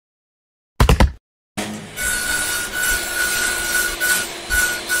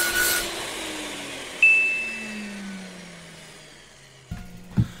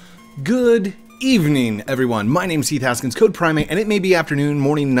Good evening, everyone. My name's Heath Haskins, Code Primate, and it may be afternoon,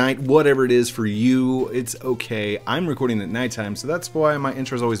 morning, night, whatever it is for you. It's okay. I'm recording at nighttime, so that's why my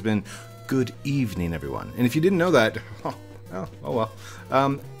intro's always been good evening, everyone. And if you didn't know that, oh well.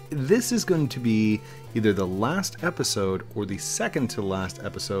 This is going to be either the last episode or the second to last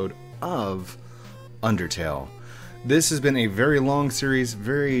episode of Undertale. This has been a very long series,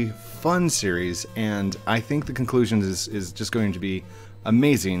 very fun series, and I think the conclusion is just going to be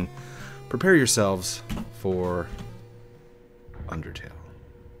amazing. Prepare yourselves for Undertale.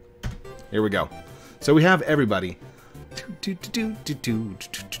 Here we go. So we have everybody.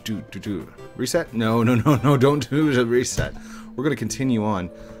 Reset? No, don't do the reset. We're going to continue on.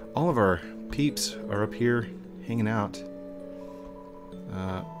 All of our peeps are up here hanging out.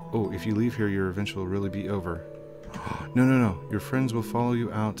 Oh, if you leave here, your adventure will really be over. No. Your friends will follow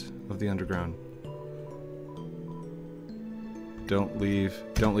you out of the underground. Don't leave.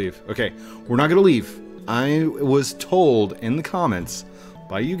 Don't leave. Okay, we're not gonna leave. I was told in the comments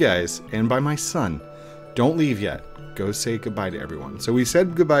by you guys and by my son, don't leave yet. Go say goodbye to everyone. So we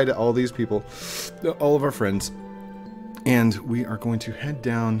said goodbye to all these people, all of our friends, and we are going to head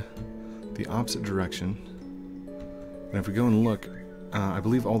down the opposite direction. And if we go and look, I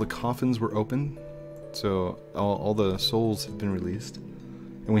believe all the coffins were open, so all the souls have been released,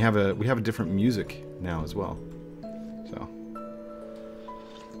 and we have a different music now as well. So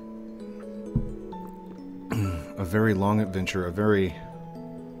a very long adventure, a very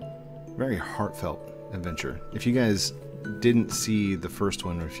heartfelt adventure. If you guys didn't see the first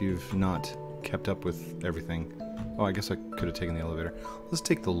one, or if you've not kept up with everything, oh, I guess I could have taken the elevator. Let's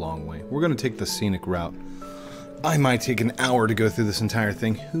take the long way. We're going to take the scenic route. I might take an hour to go through this entire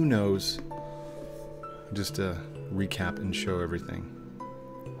thing. Who knows? Just to recap and show everything.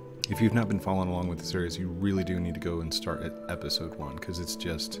 If you've not been following along with the series, you really do need to go and start at episode 1, because it's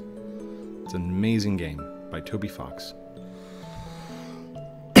an amazing game by Toby Fox.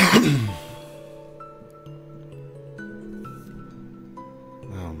 Oh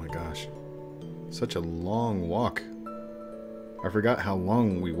my gosh. Such a long walk. I forgot how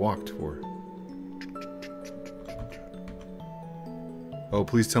long we walked for. Oh,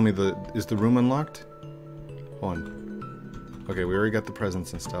 please tell me is the room unlocked? Hold on. Okay, we already got the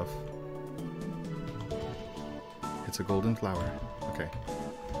presents and stuff. It's a golden flower. Okay.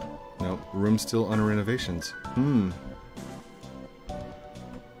 Nope, room's still under renovations.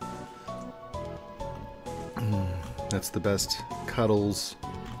 That's the best Cuddles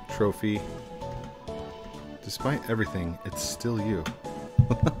trophy. Despite everything, it's still you.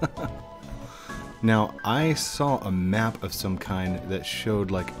 Now, I saw a map of some kind that showed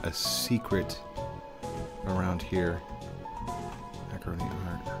like a secret around here. Macaroni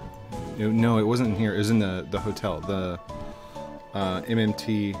art. No, it wasn't in here. It was in the hotel, the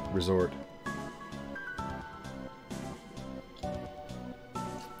MMT resort.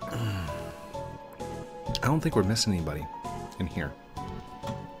 I don't think we're missing anybody in here.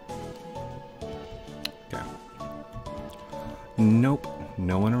 Okay. Nope,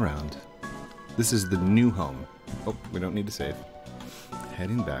 no one around. This is the new home. Oh, we don't need to save.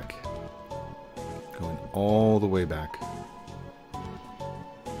 Heading back. Going all the way back.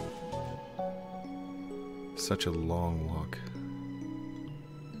 Such a long walk.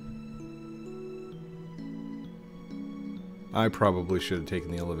 I probably should have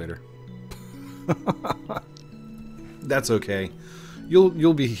taken the elevator. That's okay.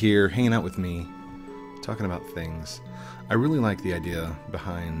 You'll be here hanging out with me, talking about things. I really like the idea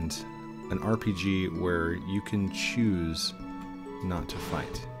behind an RPG where you can choose not to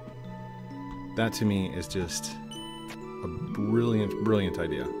fight. That to me is just a brilliant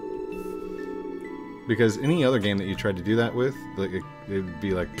idea. Because any other game that you tried to do that with, like it'd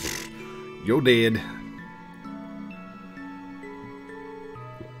be like, you're dead.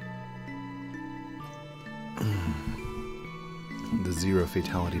 The zero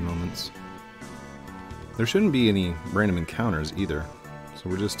fatality moments. There shouldn't be any random encounters either, so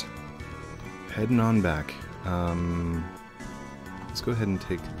we're just heading on back. Let's go ahead and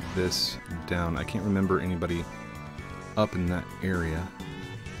take this down. I can't remember anybody up in that area.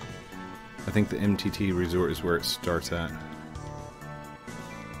 I think the MTT resort is where it starts at.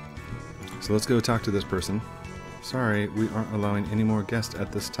 So let's go talk to this person. Sorry, we aren't allowing any more guests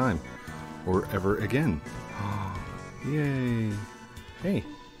at this time. Or ever again. Yay. Hey,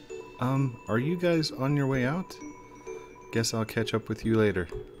 are you guys on your way out? Guess I'll catch up with you later.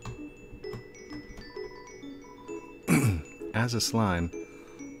 As a slime,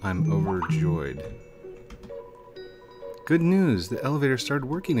 I'm overjoyed. Good news, the elevator started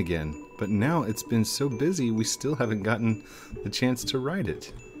working again, but now it's been so busy we still haven't gotten the chance to ride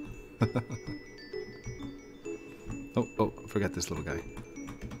it. Oh, I forgot this little guy.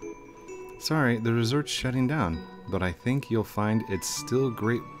 Sorry, the resort's shutting down, but I think you'll find it's still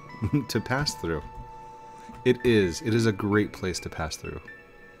great to pass through. It is. It is a great place to pass through.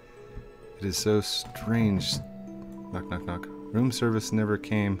 It is so strange. Knock, knock, knock. Room service never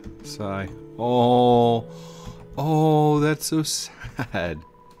came. Sigh. Oh, that's so sad.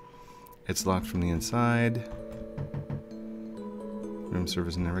 It's locked from the inside. Room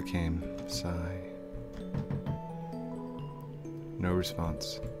service never came. Sigh. No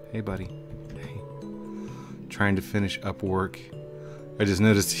response. Hey, buddy. Hey. Trying to finish up work. I just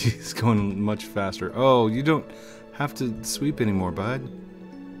noticed he's going much faster. Oh, you don't have to sweep anymore, bud.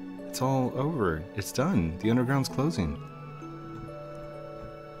 It's all over. It's done. The underground's closing.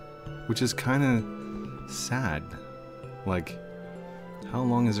 Which is kind of sad. Like, how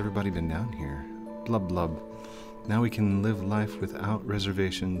long has everybody been down here? Blub blub. Now we can live life without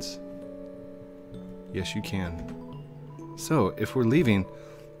reservations. Yes, you can. So, if we're leaving,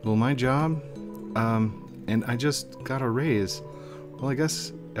 will my job, and I just got a raise. Well, I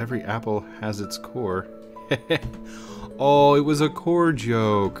guess every apple has its core. Oh, it was a core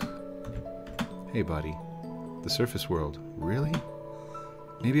joke. Hey, buddy. The surface world. Really?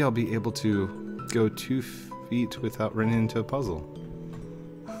 Maybe I'll be able to go 2 feet without running into a puzzle.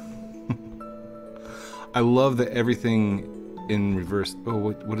 I love that everything in reverse. Oh,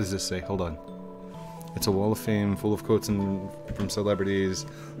 what does this say? Hold on. It's a wall of fame full of quotes from celebrities.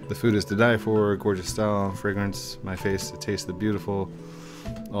 The food is to die for, gorgeous style, fragrance, my face, it tastes the beautiful.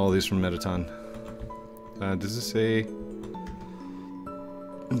 All these from Metaton. Does this say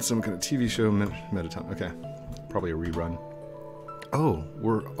it's some kind of TV show? Metaton. Okay, probably a rerun. Oh,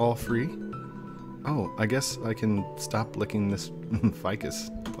 we're all free? Oh, I guess I can stop licking this ficus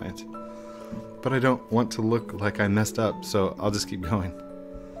plant. But I don't want to look like I messed up, so I'll just keep going.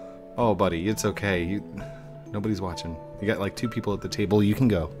 Oh, buddy, it's okay. Nobody's watching. You got like 2 people at the table. You can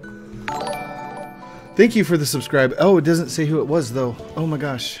go. Thank you for the subscribe. Oh, it doesn't say who it was, though. Oh, my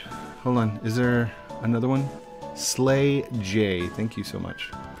gosh. Hold on. Is there another one? Slay J. Thank you so much.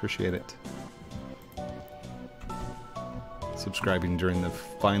 Appreciate it. Subscribing during the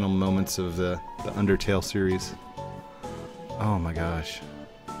final moments of the Undertale series. Oh, my gosh.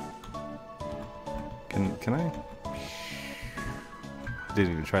 Can I? I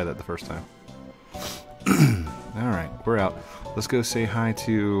didn't even try that the first time. Alright, we're out. Let's go say hi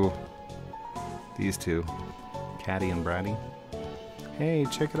to these 2. Caddy and Bratty. Hey,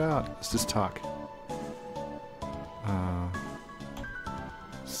 check it out. Let's just talk.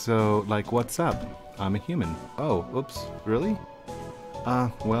 So, like, what's up? I'm a human. Oh, oops. Really?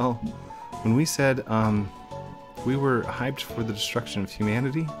 Well, when we said, we were hyped for the destruction of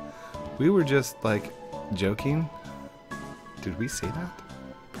humanity, we were just, like, joking. Did we say that?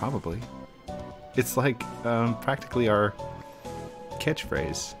 Probably. It's like, practically our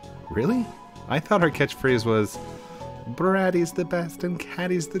catchphrase. Really? I thought our catchphrase was, Bratty's the best and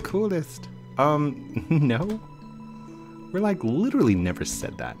Caddy's the coolest. No. We're like literally never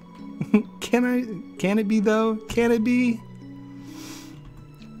said that. Can it be though? Can it be?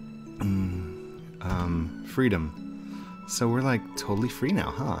 Freedom. So we're like totally free now,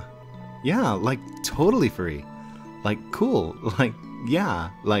 huh? Yeah, like totally free. Like cool. Like, yeah,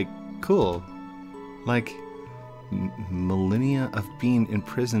 like cool. Like millennia of being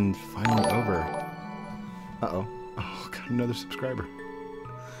imprisoned finally over. Uh-oh. Oh, got another subscriber.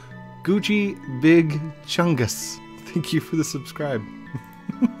 Gucci Big Chungus. Thank you for the subscribe.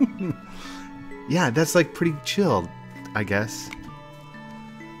 Yeah, that's like pretty chill, I guess.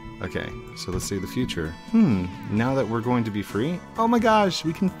 Okay, so let's say the future. Now that we're going to be free, oh my gosh,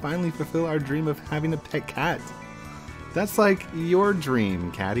 we can finally fulfill our dream of having a pet cat. That's like your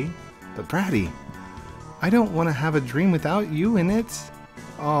dream, Caddy. But Bratty, I don't want to have a dream without you in it.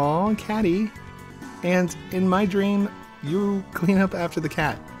 Aw, Caddy. And in my dream, you clean up after the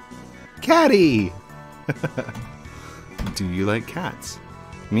cat. Caddy! Do you like cats?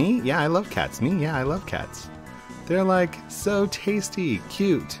 Me? Yeah, I love cats. Me? Yeah, I love cats. They're like so tasty,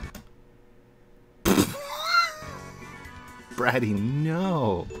 cute. Bratty,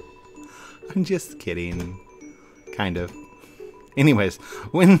 no. I'm just kidding. Kind of. Anyways,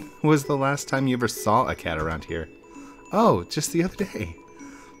 when was the last time you ever saw a cat around here? Oh, just the other day.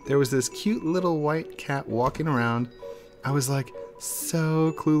 There was this cute little white cat walking around. I was like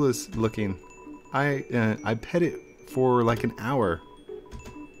so clueless looking. I pet it for like an hour.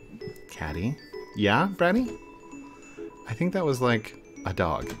 Caddy? Yeah, Bratty? I think that was like a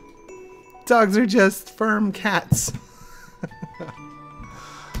dog. Dogs are just firm cats.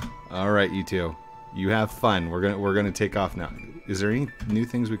 All right, you two. You have fun. We're gonna take off now. Is there any new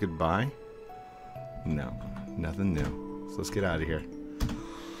things we could buy? No, nothing new. So let's get out of here.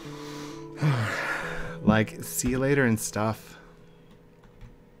 Like, see you later and stuff.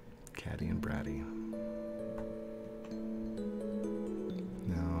 Caddy and Bratty.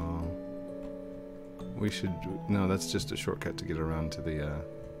 No. We should... No, that's just a shortcut to get around to the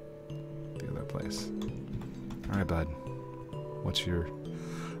other place. Alright, bud. What's your...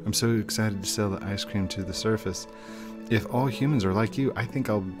 I'm so excited to sell the ice cream to the surface. If all humans are like you, I think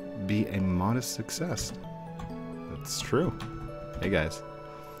I'll be a modest success. That's true. Hey, guys.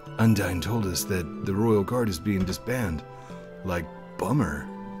 Undyne told us that the Royal Guard is being disbanded. Like, bummer.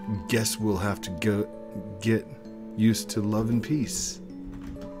 Guess we'll have to go get used to love and peace.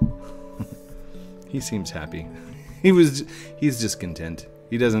 He seems happy. He's just content.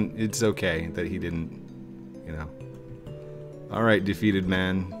 He doesn't... It's okay that he didn't, you know. Alright, defeated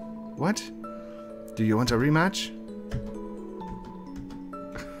man. What? Do you want a rematch?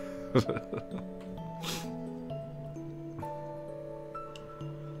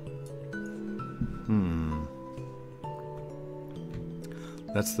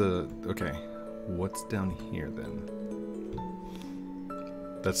 That's the... Okay. What's down here, then?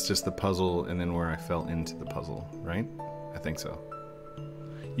 That's just the puzzle, and then where I fell into the puzzle, right? I think so.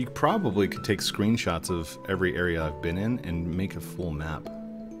 You probably could take screenshots of every area I've been in and make a full map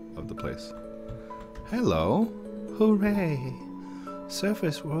of the place. Hello! Hooray!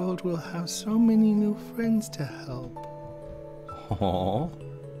 Surface World will have so many new friends to help. Aww.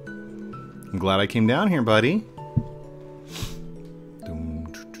 I'm glad I came down here, buddy.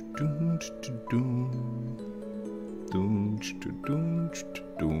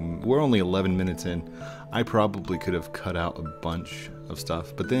 We're only 11 minutes in. I probably could have cut out a bunch of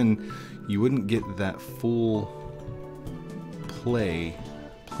stuff, but then you wouldn't get that full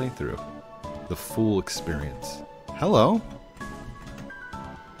playthrough, the full experience. Hello,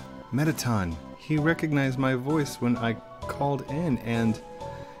 Metaton. He recognized my voice when I called in, and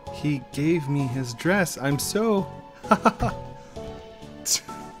he gave me his dress. I'm so... It's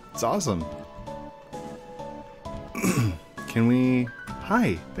awesome. Can we...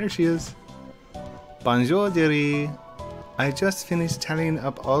 Hi, there she is. Bonjour, dearie. I just finished tallying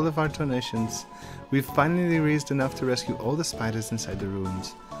up all of our donations. We've finally raised enough to rescue all the spiders inside the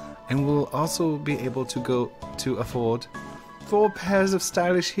ruins. And we'll also be able to afford 4 pairs of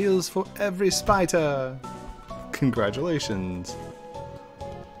stylish heels for every spider. Congratulations.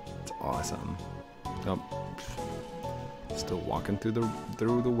 It's awesome. Oh, still walking through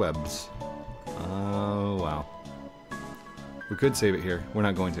the webs. Oh, wow. We could save it here. We're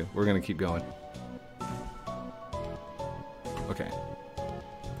not going to. We're going to keep going. Okay.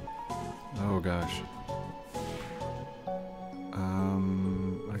 Oh, gosh.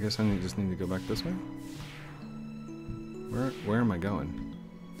 I guess I just need to go back this way? Where am I going?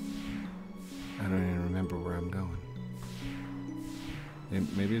 I don't even remember where I'm going.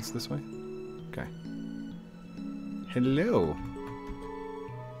 Maybe it's this way? Okay. Hello!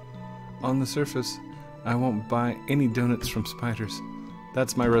 On the surface, I won't buy any donuts from spiders.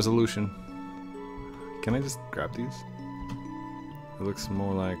 That's my resolution. Can I just grab these? It looks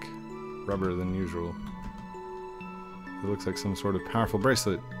more like rubber than usual. It looks like some sort of powerful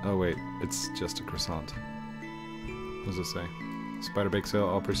bracelet. Oh wait, it's just a croissant. What does it say? Spider bake sale,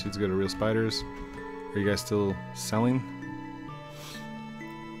 all proceeds go to real spiders. Are you guys still selling?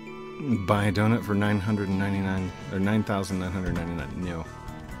 Buy a donut for $999 or $9,999. No.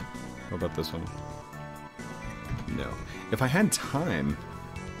 What about this one? No. If I had time,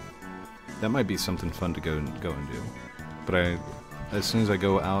 that might be something fun to go and do. But as soon as I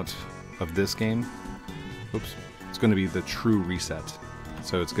go out of this game, oops, it's going to be the true reset.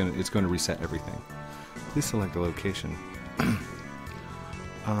 So it's going to reset everything. Please select a location.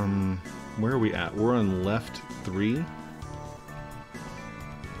 Where are we at? We're on left 3.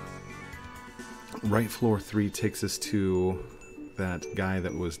 Right floor 3 takes us to that guy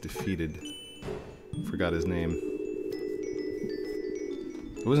that was defeated. Forgot his name.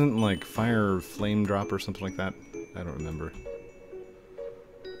 It wasn't like fire flame drop or something like that. I don't remember.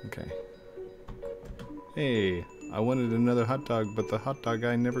 Okay. Hey, I wanted another hot dog, but the hot dog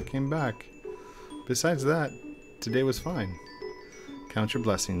guy never came back. Besides that, today was fine. Count your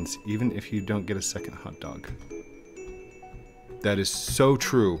blessings, even if you don't get a second hot dog. That is so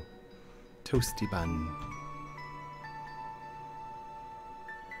true. Toasty bun.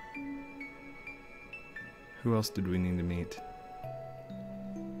 Who else did we need to meet?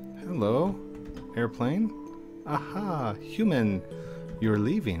 Hello? Airplane? Aha! Human! You're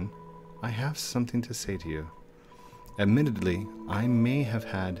leaving? I have something to say to you.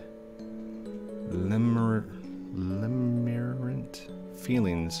 limerent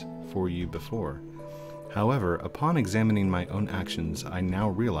feelings for you before. However, upon examining my own actions, I now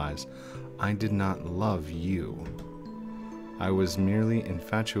realize I did not love you. I was merely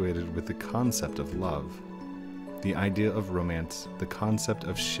infatuated with the concept of love, the idea of romance, the concept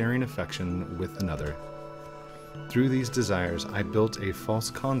of sharing affection with another. Through these desires, I built a false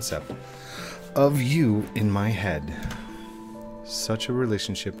concept of you in my head. Such a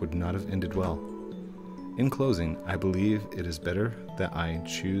relationship would not have ended well. In closing, I believe it is better that I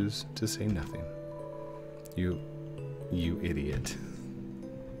choose to say nothing. You idiot.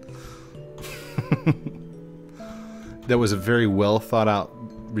 That was a very well thought out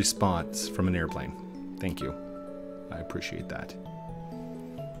response from an airplane. Thank you. I appreciate that.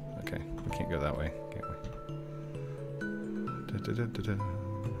 Okay, we can't go that way, can't we?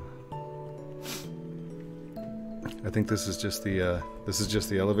 I think this is just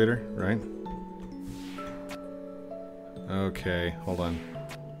the elevator, right? Okay, hold on.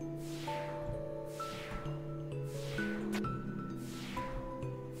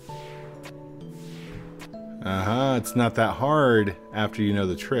 It's not that hard after you know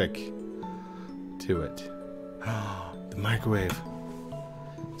the trick to it. The microwave.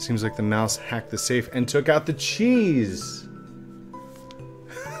 Seems like the mouse hacked the safe and took out the cheese.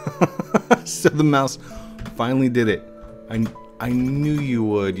 So the mouse finally did it. I knew you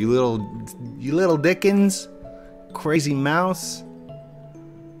would, you little Dickens. Crazy mouse.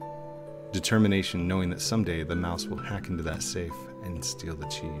 Determination, knowing that someday the mouse will hack into that safe and steal the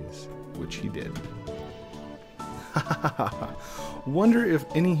cheese, which he did. Wonder if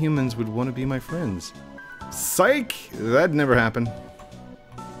any humans would want to be my friends. Psych! That'd never happen.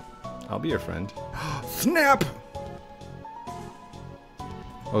 I'll be your friend. Snap!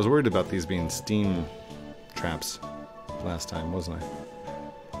 I was worried about these being steam traps last time, wasn't I?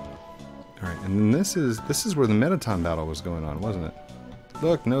 Alright, and then this is where the Metaton battle was going on, wasn't it?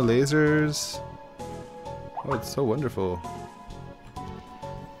 Look, no lasers. Oh, it's so wonderful.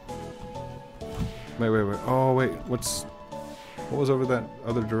 Wait. Oh, wait. What was over that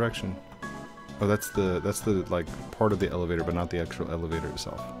other direction? Oh, that's the like part of the elevator, but not the actual elevator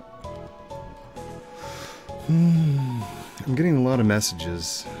itself. I'm getting a lot of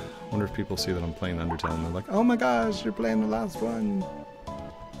messages. Wonder if people see that I'm playing Undertale and they're like, "Oh my gosh, you're playing the last one."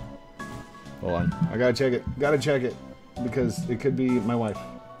 Hold on, I gotta check it. Gotta check it because it could be my wife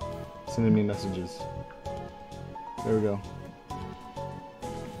sending me messages. There we go.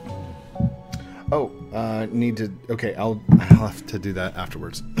 Oh, need to... Okay, I'll have to do that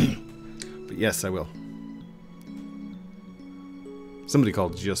afterwards. But yes, I will. Somebody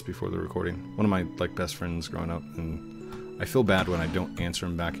called just before the recording. One of my best friends growing up, and I feel bad when I don't answer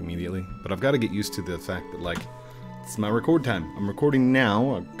him back immediately. But I've got to get used to the fact that it's my record time. I'm recording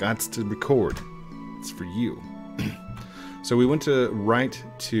now. I've got to record. It's for you. So we went to right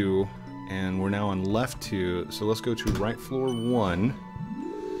 2, and we're now on left 2. So let's go to right floor 1.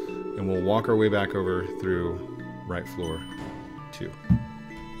 And we'll walk our way back over through right floor 2.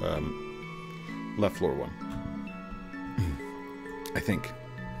 Left floor 1. I think.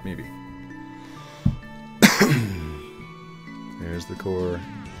 Maybe. There's the core.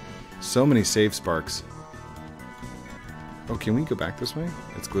 So many save sparks. Oh, can we go back this way?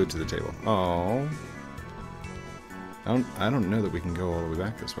 It's glued to the table. Oh. I don't know that we can go all the way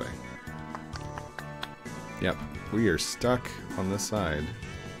back this way. Yep. We are stuck on this side.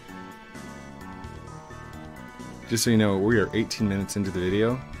 Just so you know, we are 18 minutes into the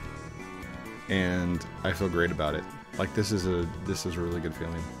video, and I feel great about it. This is a really good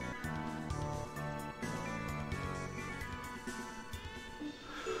feeling.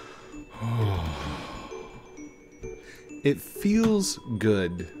 It feels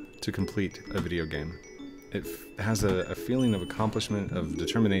good to complete a video game. It has a feeling of accomplishment, of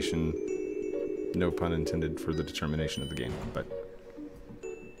determination. No pun intended for the determination of the game, but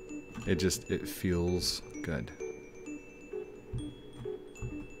it feels good.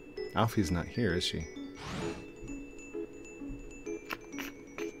 Alfie's not here, is she?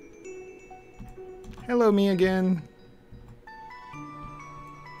 Hello, me again.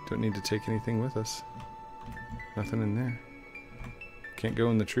 Don't need to take anything with us. Nothing in there. Can't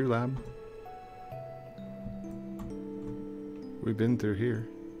go in the true lab. We've been through here.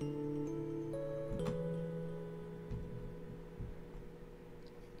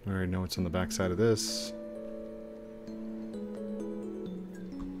 I already know what's on the back side of this.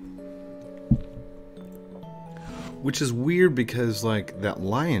 Which is weird because, that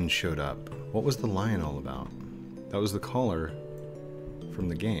lion showed up. What was the lion all about? That was the caller from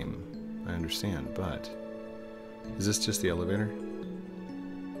the game. I understand, but... Is this just the elevator?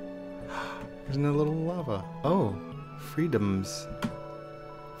 There's no little lava. Oh, freedoms.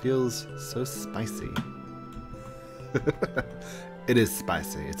 Feels so spicy. It is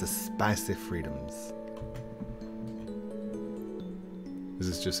spicy. It's a spicy freedoms. Is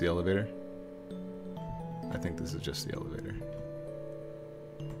this just the elevator? I think this is just the elevator.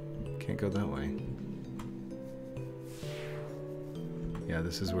 Can't go that way. Yeah,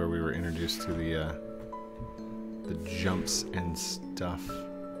 this is where we were introduced to the jumps and stuff.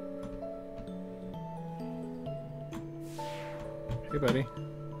 Hey, buddy.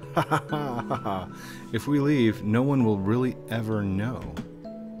 Ha ha ha ha ha. If we leave, no one will really ever know.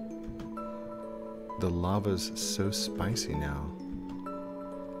 The lava's so spicy now.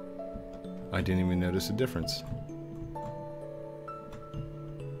 I didn't even notice a difference.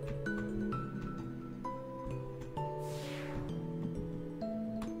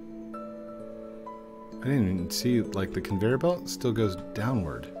 I didn't even see, like, the conveyor belt still goes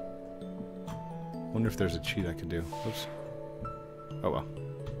downward. Wonder if there's a cheat I could do. Oops. Oh well.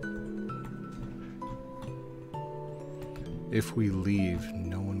 If we leave,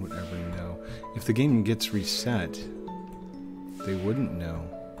 no one would ever know. If the game gets reset, they wouldn't know.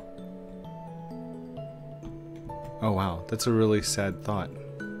 Oh wow, that's a really sad thought.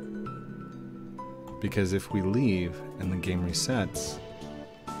 Because if we leave and the game resets,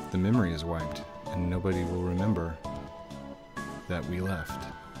 the memory is wiped and nobody will remember that we left.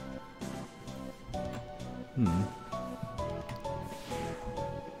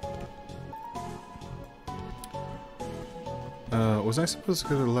 Was I supposed to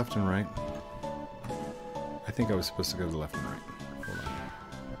go to the left and right? I think I was supposed to go to the left and right. Hold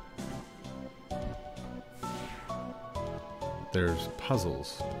on. There's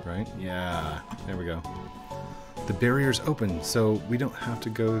puzzles, right? Yeah, there we go. The barrier's open, so we don't have to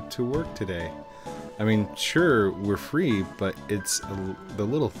go to work today. I mean, sure, we're free, but it's the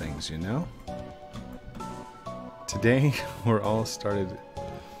little things, you know? Today, we all started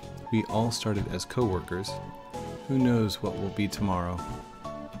as co-workers. Who knows what will be tomorrow?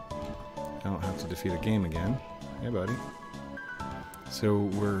 I don't have to defeat a game again. Hey, buddy. So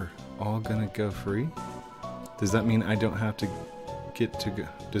we're all gonna go free? Does that mean I don't have to get to go?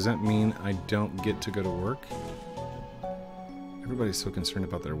 Does that mean I don't get to go to work? Everybody's so concerned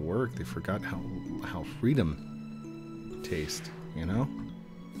about their work, they forgot how freedom tastes, you know?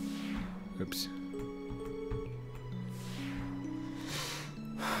 Oops.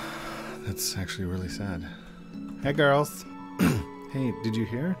 That's actually really sad. Hey girls! Hey, did you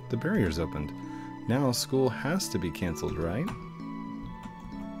hear? The barrier's opened. Now school has to be cancelled, right?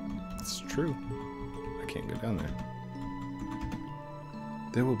 It's true. I can't go down there.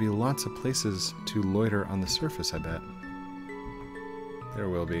 There will be lots of places to loiter on the surface, I bet. There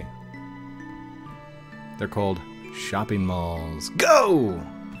will be. They're called shopping malls. Go!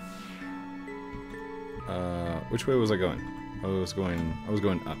 Which way was I going? I was going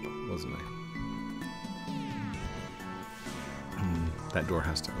up, wasn't I? That door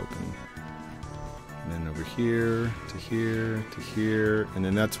has to open. And then over here, to here, to here, and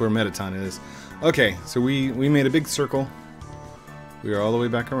then that's where Metaton is. Okay, so we made a big circle. We are all the way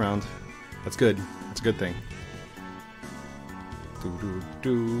back around. That's good. That's a good thing.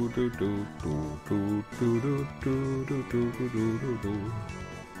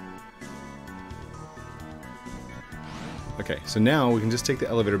 Okay, so now we can just take the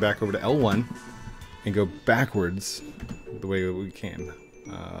elevator back over to L1 and go backwards the way we came.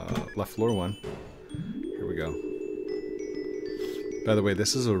 Left floor 1. Here we go. By the way,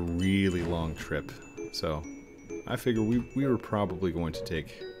 this is a really long trip, so I figure we were probably going to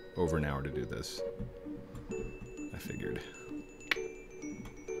take over an hour to do this. I figured.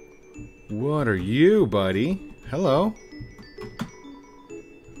 What are you, buddy? Hello.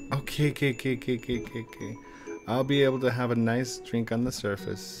 Okay. I'll be able to have a nice drink on the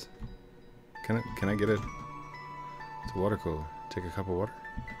surface. Can I get it? It's a water cooler. Take a cup of water?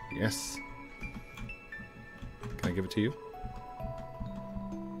 Yes. Can I give it to you?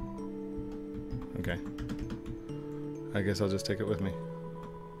 Okay. I guess I'll just take it with me.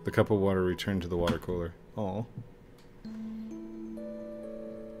 The cup of water returned to the water cooler. Oh.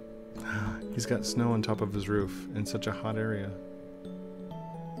 He's got snow on top of his roof in such a hot area.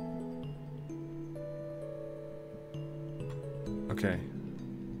 Okay.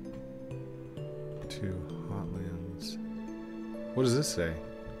 To Hotlands. What does this say?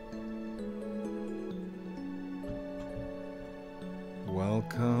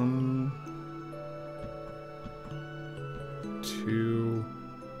 Welcome to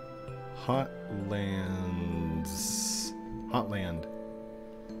Hotlands. Hotland.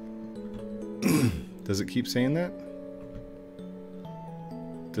 Does it keep saying that?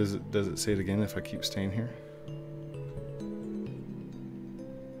 Does it say it again if I keep staying here?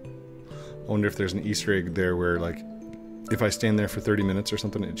 I wonder if there's an Easter egg there where, like, if I stand there for 30 minutes or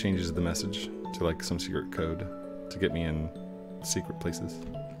something, it changes the message to, like, some secret code to get me in secret places.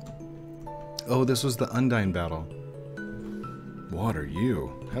 Oh, this was the Undyne battle. What are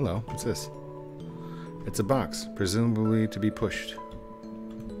you? Hello, what's this? It's a box, presumably to be pushed.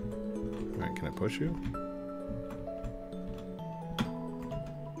 Alright, can I push you?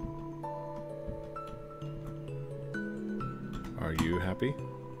 Are you happy?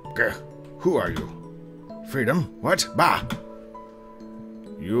 Grr. Who are you? Freedom? What? Bah!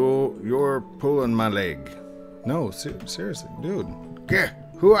 You're pulling my leg. No, seriously, dude. Grr.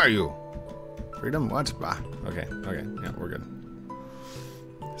 Who are you? Freedom? What? Bah. Okay, yeah, we're good.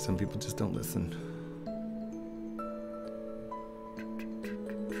 Some people just don't listen.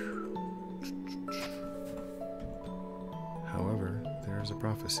 However, there is a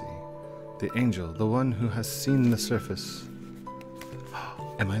prophecy. The angel, the one who has seen the surface.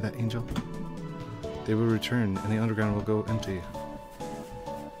 Am I that angel? They will return, and the underground will go empty.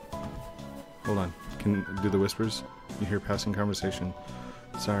 Hold on. Can you do the whispers? You hear passing conversation.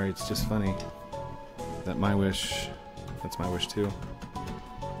 Sorry, it's just funny. That my wish. That's my wish too.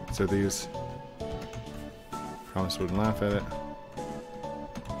 So these. Promise wouldn't laugh at it.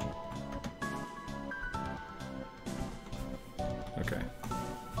 Okay.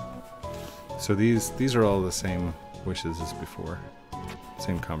 So these are all the same wishes as before.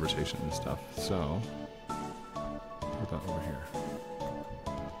 Same conversation and stuff. So, what about over here?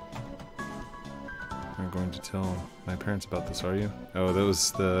 I'm going to tell my parents about this, are you? Oh, that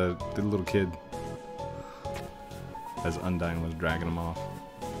was the little kid. As Undyne was dragging him off.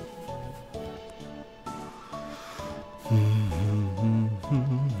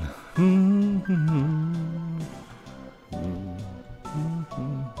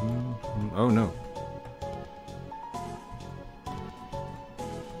 Oh no.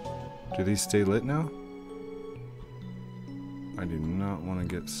 Do these stay lit now? I do not want to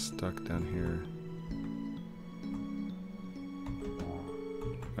get stuck down here.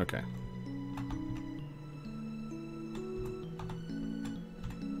 Okay.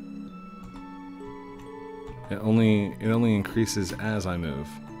 It only increases as I move,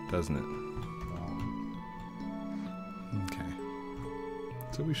 doesn't it? Okay.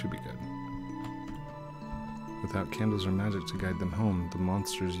 So we should be good. Without candles or magic to guide them home, the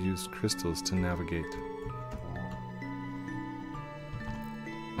monsters used crystals to navigate.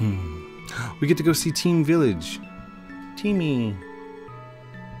 We get to go see Team Village. Teamy.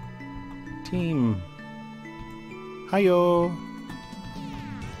 Team. Hiyo.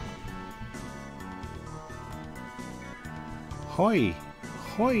 Hoi.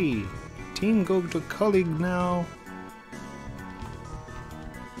 Hoi. Team go to colleague now.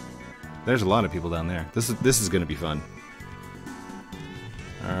 There's a lot of people down there. This is gonna be fun.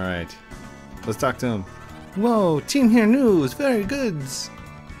 Alright. Let's talk to him. Whoa, team here news, very goods.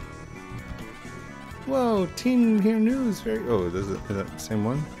 Whoa, team here news, very oh, is that the same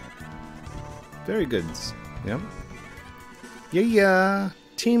one? Very goods. Yep. Yeah.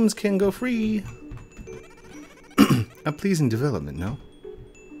 Teams can go free. A pleasing development, no?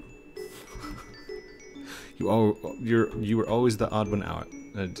 You were always the odd one out.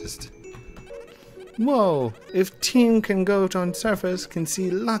 Just whoa! If team can go on surface, can see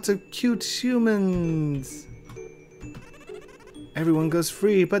lots of cute humans. Everyone goes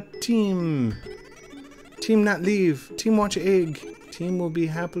free, but team. Team not leave. Team watch egg. Team will be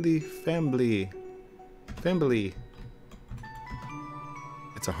happily family. Family.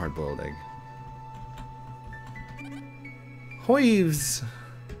 It's a hard-boiled egg. Hoives!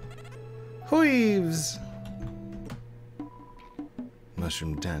 Hoives!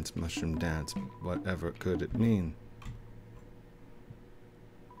 Mushroom dance, whatever could it mean?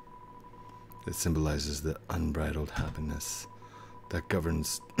 It symbolizes the unbridled happiness that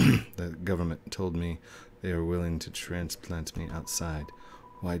governs. The government told me they are willing to transplant me outside.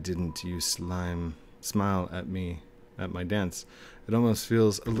 Why didn't you smile at me at my dance? It almost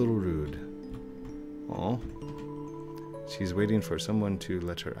feels a little rude. Aw. She's waiting for someone to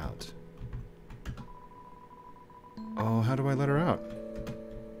let her out. Oh, how do I let her out?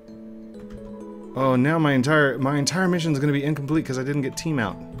 Oh, now my entire mission is going to be incomplete because I didn't get team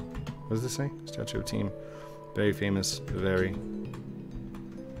out. What does this say? Statue of team. Very famous. Very.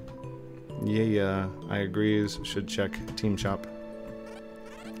 Yeah, I agree. Should check team shop.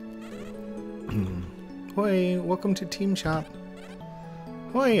 Hoi, welcome to team shop.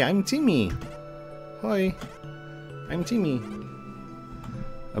 Hoi, I'm Timmy. Hoi, I'm Timmy.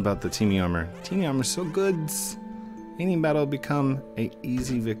 About the teamy armor. Teamy armor's so good. Any battle become a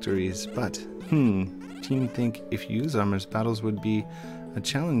easy victories, but team think if you use armors, battles would be a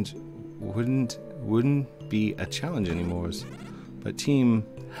challenge. Wouldn't be a challenge anymore. But team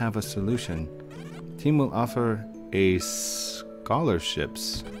have a solution. Team will offer a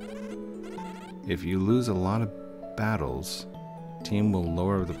scholarships. If you lose a lot of battles, team will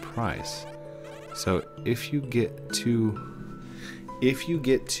lower the price. So if you get to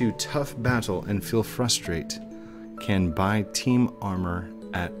tough battle and feel frustrated, can buy team armor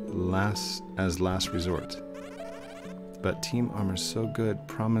as last resort. But team armor is so good,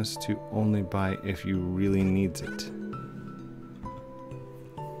 promise to only buy if you really needs it.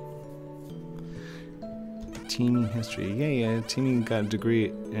 Teaming history. Yeah, teaming got a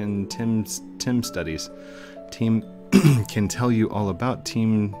degree in Tim studies. Team can tell you all about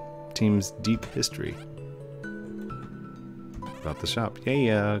team's deep history. About the shop.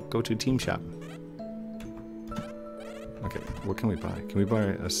 Yeah, go to team shop. Okay, what can we buy? Can we buy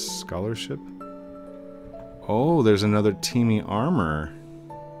a scholarship? Oh, there's another teamy armor.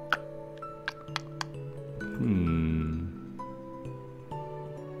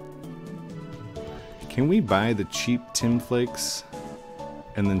 Can we buy the cheap Tim Flakes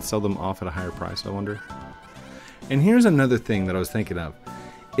and then sell them off at a higher price, I wonder? And here's another thing that I was thinking of.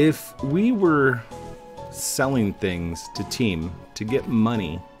 If we were selling things to team to get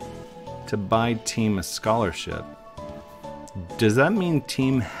money to buy team a scholarship, does that mean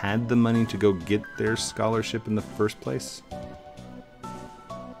team had the money to go get their scholarship in the first place?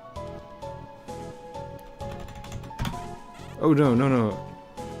 Oh, no.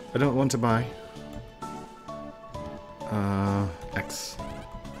 I don't want to buy. X.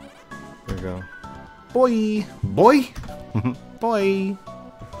 There we go. Boy! Boy!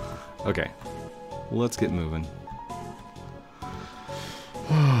 Okay. Let's get moving.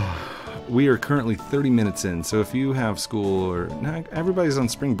 We are currently 30 minutes in, so if you have school or... Nah, everybody's on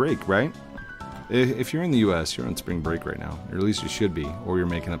spring break, right? If you're in the US, you're on spring break right now. Or at least you should be, or you're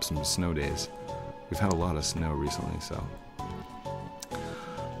making up some snow days. We've had a lot of snow recently, so...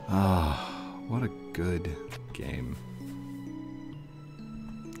 what a good game.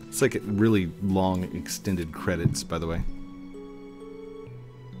 It's like really long, extended credits, by the way.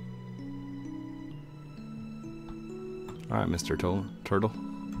 Alright, Mr. Turtle.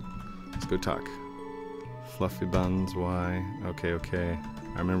 Let's go talk. Fluffy buns, why? Okay.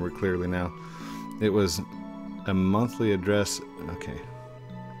 I remember it clearly now. It was a monthly address. Okay.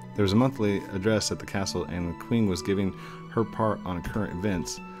 There was a monthly address at the castle, and the queen was giving her part on current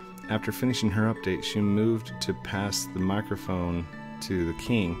events. After finishing her update, she moved to pass the microphone to the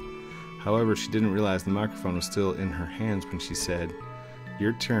king. However, she didn't realize the microphone was still in her hands when she said,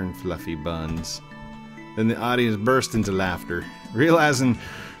 "Your turn, Fluffy Buns." Then the audience burst into laughter. Realizing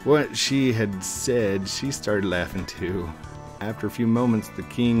what she had said, she started laughing too. After a few moments, the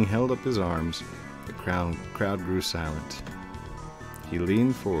king held up his arms. The crowd grew silent. He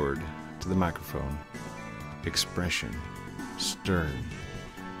leaned forward to the microphone. Expression stern.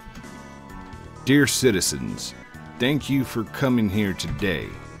 "Dear citizens, thank you for coming here today.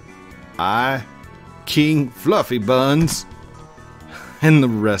 I, King Fluffy Buns," and the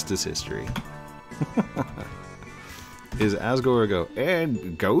rest is history. Is Asgore a goat?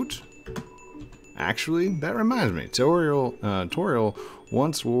 And goat? Actually, that reminds me. Toriel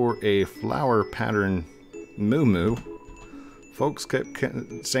once wore a flower pattern moo-moo. Folks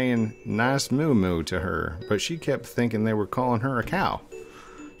kept saying nice moo-moo to her, but she kept thinking they were calling her a cow.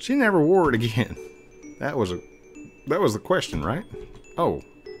 She never wore it again. That was the question, right? Oh,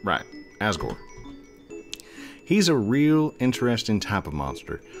 right. Asgore. He's a real interesting type of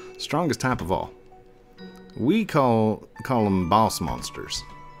monster. Strongest type of all. We call them boss monsters.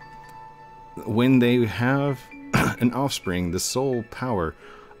 When they have an offspring, the soul power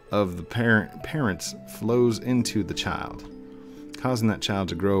of the parents flows into the child, causing that child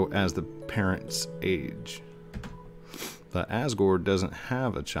to grow as the parent's age. But Asgore doesn't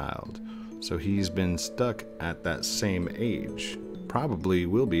have a child, so he's been stuck at that same age. Probably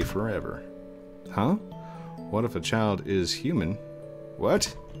will be forever. Huh? What if a child is human?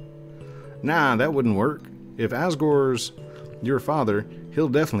 What? Nah, that wouldn't work. If Asgore's your father, he'll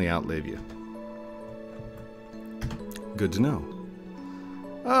definitely outlive you. Good to know.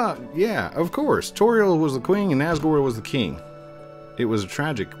 Yeah, of course. Toriel was the queen and Asgore was the king. It was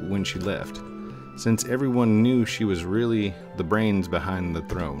tragic when she left, since everyone knew she was really the brains behind the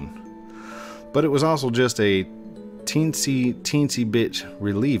throne. But it was also just a teensy bit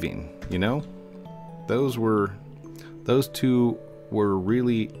relieving, you know? Those two were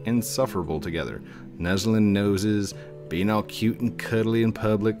really insufferable together. Nuzzling noses, being all cute and cuddly in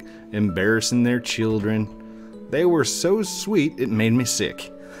public, embarrassing their children. They were so sweet, it made me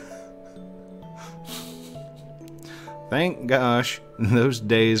sick. Thank gosh, those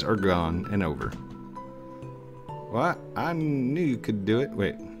days are gone and over. What? I knew you could do it.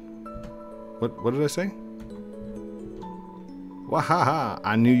 Wait. What did I say? Wahaha!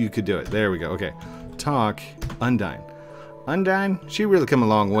 I knew you could do it. There we go. Okay. Talk. Undyne. Undyne, she really come a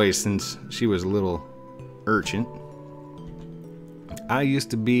long way since she was a little urchin. I used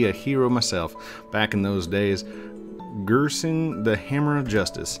to be a hero myself back in those days. Gerson the Hammer of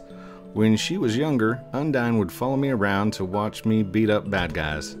Justice. When she was younger, Undyne would follow me around to watch me beat up bad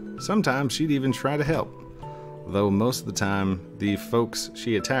guys. Sometimes she'd even try to help. Though most of the time, the folks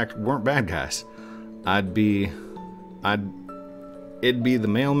she attacked weren't bad guys. It'd be the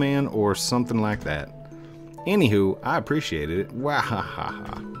mailman or something like that. Anywho, I appreciated it.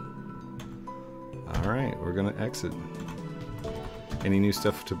 Wahahaha. Alright, we're gonna exit. Any new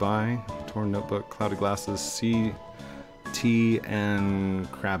stuff to buy? Torn notebook, cloudy glasses, sea tea, and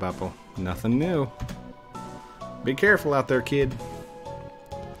crabapple. Nothing new. Be careful out there, kid.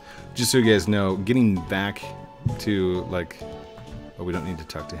 Just so you guys know, getting back to, like... Oh, we don't need to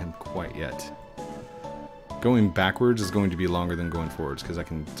talk to him quite yet. Going backwards is going to be longer than going forwards, because I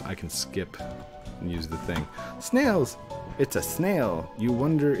can skip and use the thing. Snails! It's a snail! You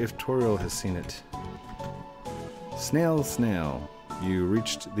wonder if Toriel has seen it. Snail, snail. You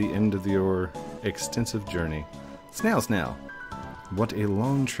reached the end of your extensive journey. Snail, snail. What a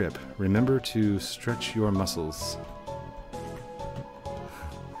long trip. Remember to stretch your muscles.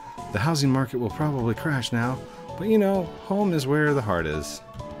 The housing market will probably crash now, but you know, home is where the heart is.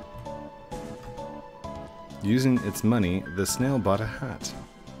 Using its money, the snail bought a hat.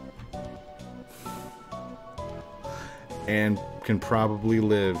 And can probably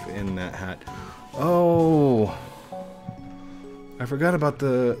live in that hat. Oh! I forgot about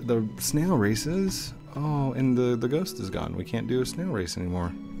the snail races. Oh, and the ghost is gone. We can't do a snail race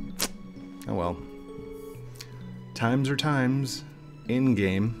anymore. Oh well. Times are times.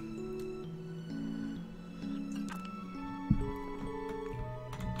 In-game.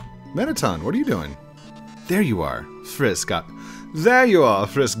 Metaton, what are you doing? There you are, Frisk. There you are,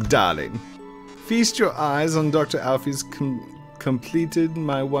 Frisk, darling. Feast your eyes on Dr. Alfie's completed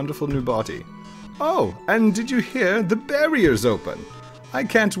my wonderful new body. Oh, and did you hear? The barrier's open. I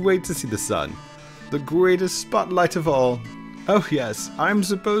can't wait to see the sun. The greatest spotlight of all. Oh yes, I'm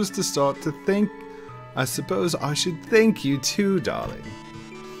supposed to start to think. I suppose I should thank you too, darling.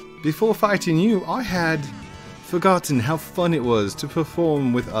 Before fighting you, I had forgotten how fun it was to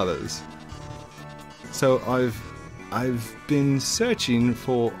perform with others. So I've been searching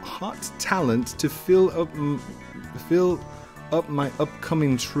for hot talent to fill up my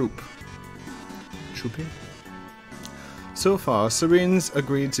upcoming troupe. Trouping? So far, Serene's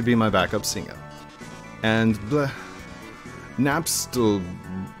agreed to be my backup singer. And Napster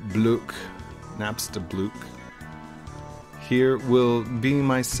Blook here will be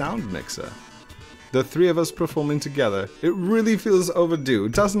my sound mixer. The three of us performing together. It really feels overdue,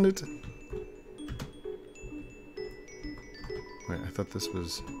 doesn't it? Wait, I thought this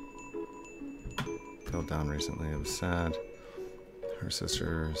was... fell down recently. It was sad. Her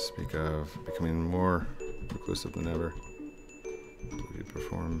sister, speak of, becoming more reclusive than ever. Ability to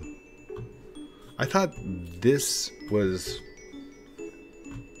perform. I thought this was...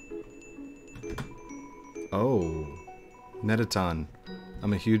 Oh. Metaton.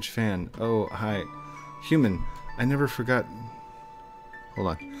 I'm a huge fan. Oh, hi. Human, I never forgot... Hold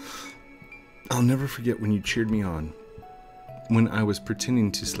on. I'll never forget when you cheered me on. When I was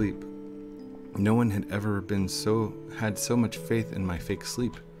pretending to sleep. No one had ever had so much faith in my fake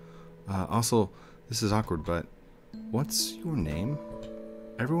sleep. Also, this is awkward, but what's your name?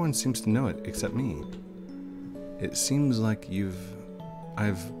 Everyone seems to know it except me. It seems like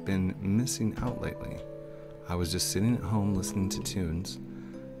I've been missing out lately. I was just sitting at home listening to tunes,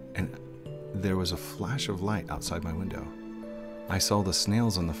 and there was a flash of light outside my window. I saw the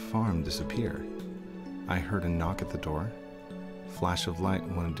snails on the farm disappear. I heard a knock at the door. Flash of light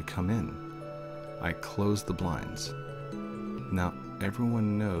wanted to come in. I closed the blinds. Now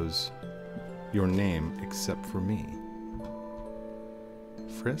everyone knows your name except for me.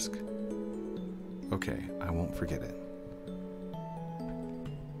 Frisk? Okay, I won't forget it.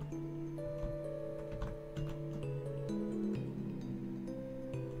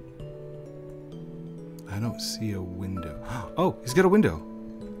 I don't see a window. Oh, he's got a window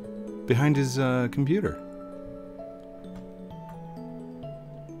behind his computer.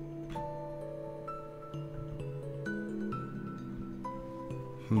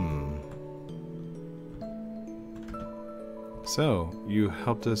 So, you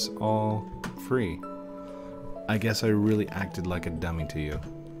helped us all free. I guess I really acted like a dummy to you.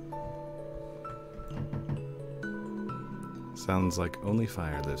 Sounds like only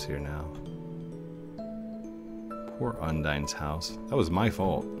fire lives here now. Poor Undyne's house. That was my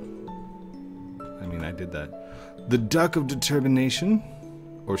fault. I mean, I did that. The Duck of Determination?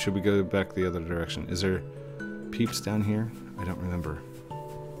 Or should we go back the other direction? Is there peeps down here? I don't remember.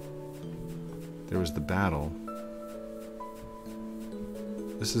 There was the battle.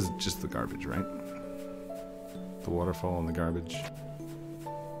 This is just the garbage, right? The waterfall and the garbage.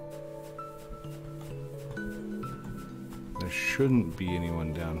 There shouldn't be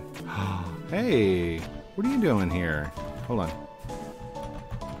anyone down. Hey! What are you doing here? Hold on.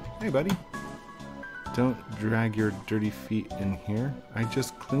 Hey, buddy. Don't drag your dirty feet in here. I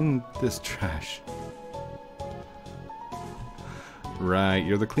just cleaned this trash. Right,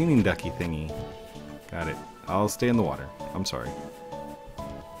 you're the cleaning ducky thingy. Got it. I'll stay in the water. I'm sorry.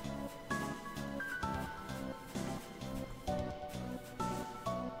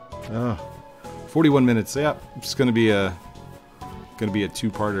 Oh, 41 minutes. Yeah, it's gonna be a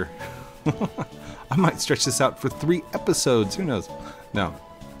two-parter. I might stretch this out for 3 episodes. Who knows? No,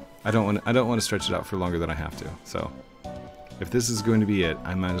 I don't want to stretch it out for longer than I have to. So, if this is going to be it,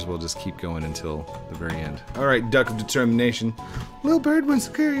 I might as well just keep going until the very end. All right, Duck of Determination. Little bird wants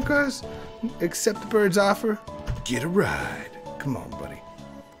to carry you guys. Accept the bird's offer. Get a ride. Come on, buddy.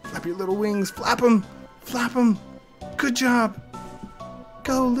 Flap your little wings. Flap them. Flap them. Good job.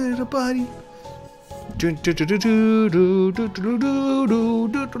 Go, little buddy.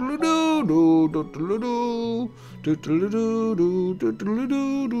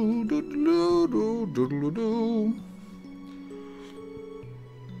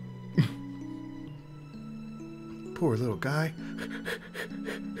 Poor little guy.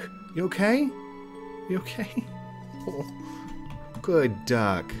 You okay? You okay? Oh, good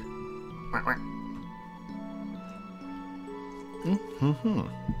duck.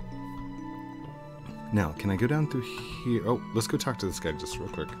 Now, can I go down through here? Oh, let's go talk to this guy just real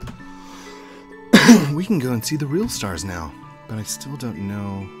quick. We can go and see the real stars now, but I still don't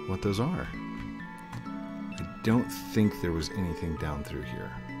know what those are. I don't think there was anything down through here.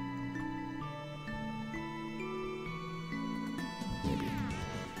 Maybe.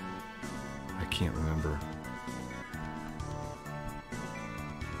 I can't remember.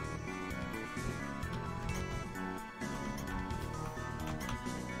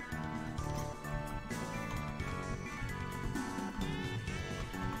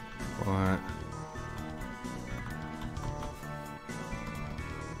 What?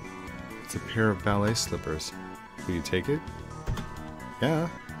 It's a pair of ballet slippers. Will you take it? Yeah.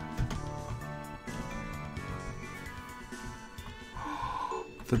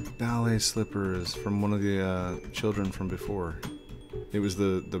 The ballet slippers from one of the children from before. It was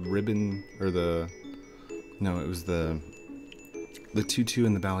the ribbon, or the... No, it was the tutu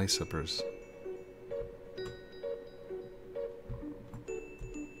and the ballet slippers.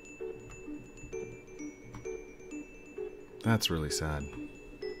 That's really sad.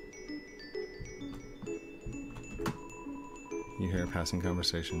 You hear a passing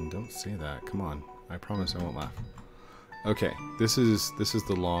conversation. Don't say that. Come on. I promise I won't laugh. Okay, this is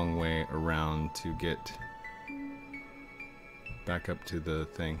the long way around to get back up to the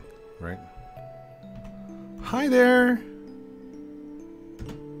thing, right? Hi there.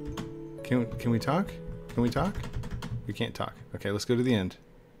 Can we talk? Can we talk? We can't talk. Okay, let's go to the end.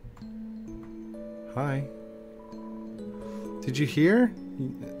 Hi. Did you hear?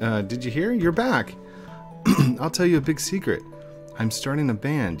 Did you hear? You're back. I'll tell you a big secret. I'm starting a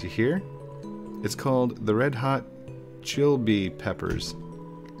band. You hear? It's called the Red Hot Chili Peppers.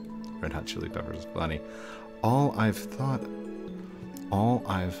 Red Hot Chili Peppers. Funny. All I've thought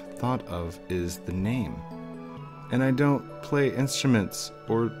of is the name. And I don't play instruments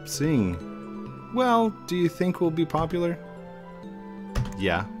or sing. Well, do you think we'll be popular?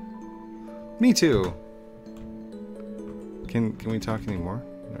 Yeah. Me too. Can we talk anymore?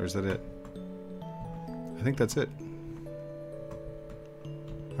 Or is that it? I think that's it.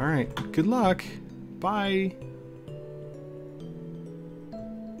 Alright, good luck. Bye.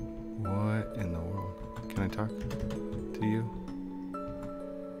 What in the world? Can I talk to you?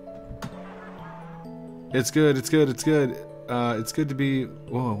 It's good, it's good, it's good. It's good to be...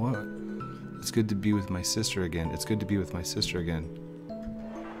 Whoa, what? It's good to be with my sister again. It's good to be with my sister again.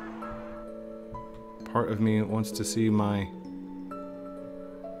 Part of me wants to see my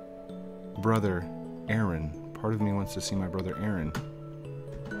brother Aaron. Part of me wants to see my brother Aaron.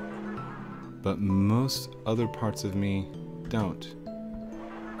 But most other parts of me don't.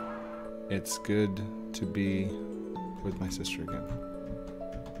 It's good to be with my sister again.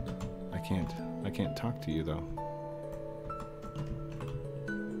 I can't I can't talk to you, though.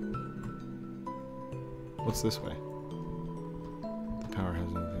 What's this way? The power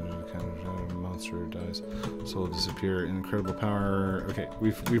has a monster dies. Soul will disappear. Incredible power. Okay,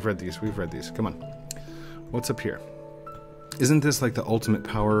 we've read these. We've read these. Come on. What's up here? Isn't this like the ultimate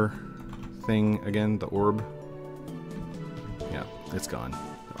power thing again? The orb? Yeah, it's gone.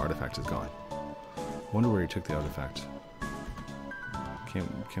 The artifact is gone. Wonder where he took the artifact.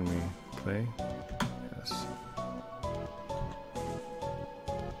 Can we play? Yes.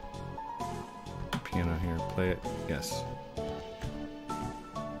 Piano here. Play it. Yes.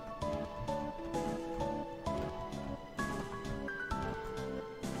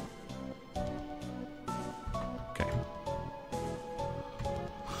 Okay.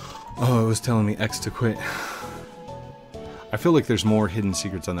 Oh, it was telling me X to quit. I feel like there's more hidden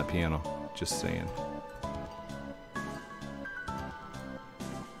secrets on that piano. Just saying.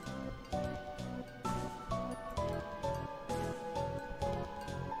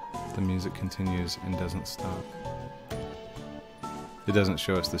 The music continues and doesn't stop. It doesn't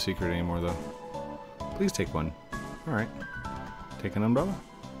show us the secret anymore, though. Please take one. Alright. Take an umbrella?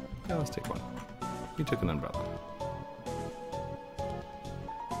 Yeah, let's take one. You took an umbrella.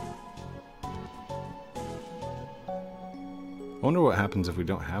 I wonder what happens if we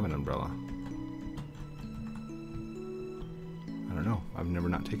don't have an umbrella. I don't know. I've never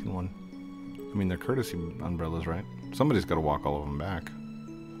not taken one. I mean, they're courtesy umbrellas, right? Somebody's got to walk all of them back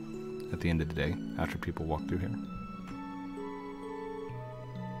at the end of the day, after people walk through here.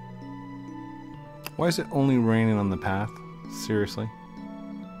 Why is it only raining on the path? Seriously?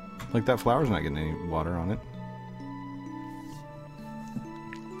 Like, that flower's not getting any water on it.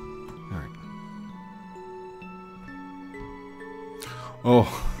 Alright. Oh,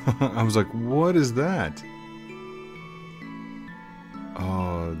 I was like, what is that?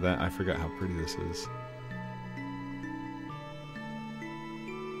 Oh, I forgot how pretty this is.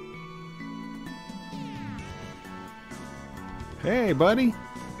 Hey, buddy!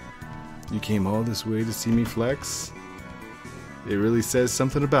 You came all this way to see me flex? It really says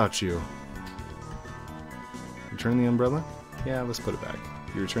something about you. Return the umbrella? Yeah, let's put it back.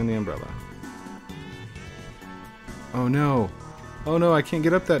 You return the umbrella. Oh no! Oh no, I can't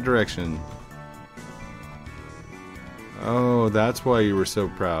get up that direction. Oh, that's why you were so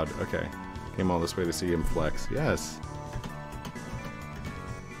proud. Okay. Came all this way to see him flex. Yes.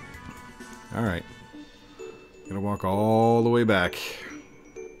 Alright. Gonna walk all the way back.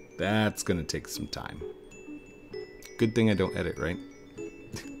 That's gonna take some time. Good thing I don't edit, right?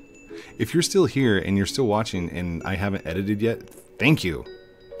 If you're still here and you're still watching and I haven't edited yet, thank you.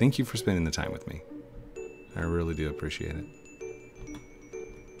 Thank you for spending the time with me. I really do appreciate it.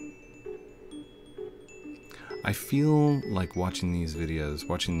 I feel like watching these videos,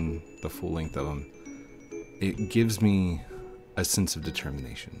 watching the full length of them, it gives me a sense of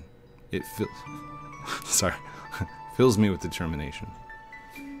determination. It feels... Sorry. Fills me with determination.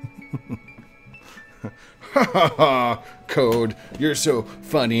 Ha ha ha! Code, you're so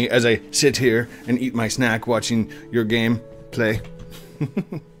funny as I sit here and eat my snack watching your game play.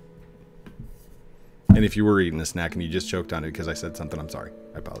 And if you were eating a snack and you just choked on it because I said something, I'm sorry.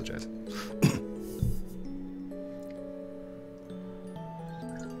 I apologize.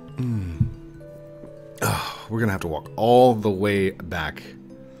 Oh, we're gonna have to walk all the way back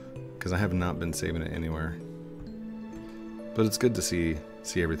because I have not been saving it anywhere. But it's good to see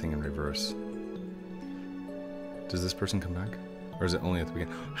everything in reverse. Does this person come back? Or is it only at the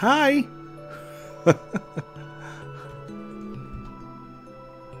beginning? Hi!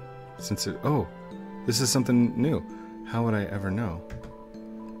 Oh, this is something new. How would I ever know?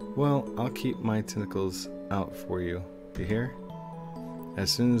 Well, I'll keep my tentacles out for you. You hear?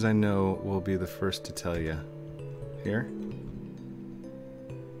 As soon as I know, we'll be the first to tell you. Here?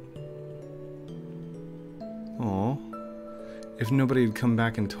 Aw. If nobody had come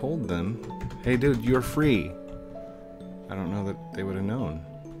back and told them, hey dude, you're free. I don't know that they would have known.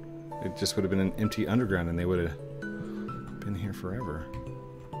 It just would have been an empty underground and they would have been here forever.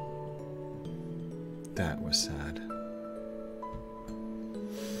 That was sad.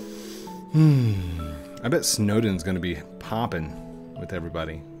 I bet Snowden's gonna be popping with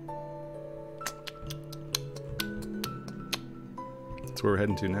everybody. That's where we're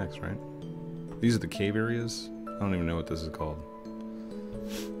heading to next, right? These are the cave areas? I don't even know what this is called.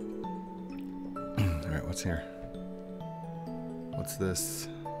 Alright, what's here? What's this?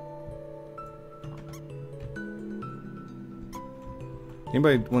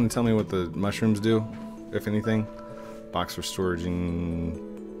 Anybody want to tell me what the mushrooms do, if anything? Box for storage and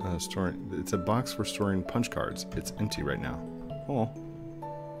it's a box for storing punch cards. It's empty right now. Oh.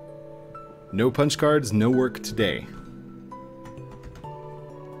 No punch cards, no work today.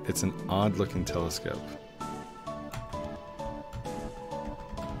 It's an odd-looking telescope.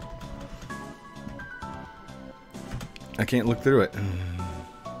 I can't look through it.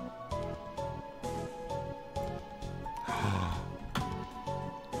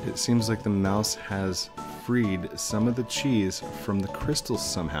 It seems like the mouse has freed some of the cheese from the crystals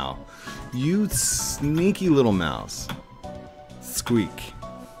somehow. You sneaky little mouse. Squeak.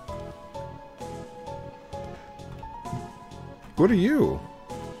 What are you?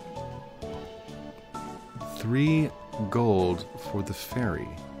 3 gold for the ferry.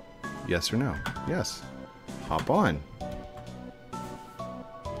 Yes or no? Yes. Hop on.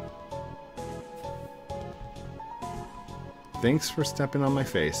 Thanks for stepping on my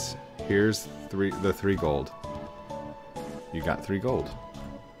face. Here's the 3 gold. You got 3 gold.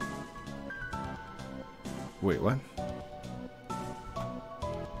 Wait, what?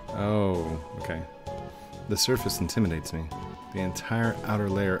 Oh, okay. The surface intimidates me. The entire outer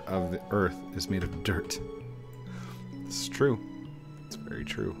layer of the earth is made of dirt. It's true. It's very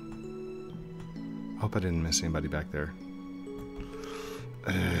true. I hope I didn't miss anybody back there.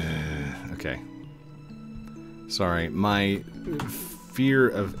 Okay. Sorry, my fear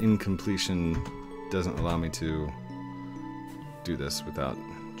of incompletion doesn't allow me to do this without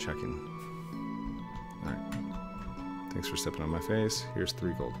checking. Alright. Thanks for stepping on my face. Here's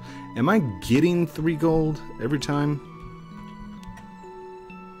 3 gold. Am I getting 3 gold every time?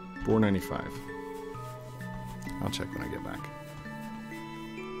 $4.95. I'll check when I get back.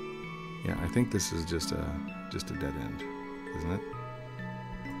 Yeah, I think this is just a dead end, isn't it?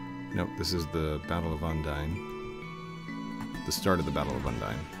 Nope, this is the Battle of Undyne. The start of the Battle of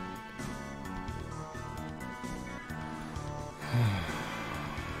Undyne.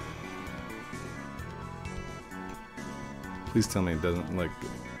 Please tell me it doesn't, like,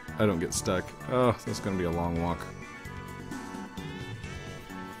 I don't get stuck. Oh, that's gonna be a long walk.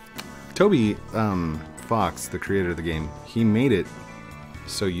 Toby Fox, the creator of the game, he made it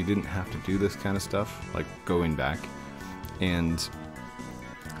so you didn't have to do this kind of stuff, like going back. And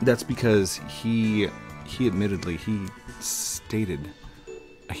that's because he admittedly, he stated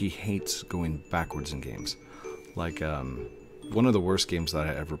he hates going backwards in games. Like, one of the worst games that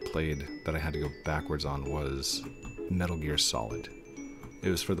I ever played that I had to go backwards on was Metal Gear Solid. It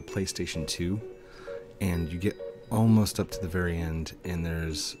was for the PlayStation 2, and you get almost up to the very end, and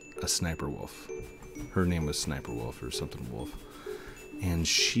there's a sniper wolf. Her name was Sniper Wolf or something Wolf. And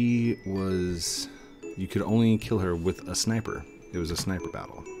she was... You could only kill her with a sniper. It was a sniper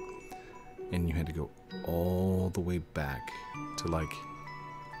battle. And you had to go all the way back to, like,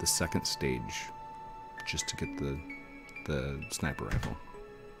 the second stage just to get the sniper rifle.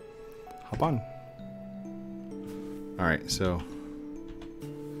 Hop on. Alright, so...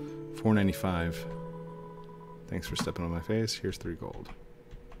 $4.95. Thanks for stepping on my face. Here's 3 gold.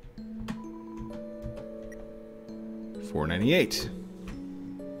 $4.98.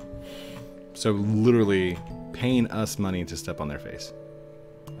 So literally paying us money to step on their face.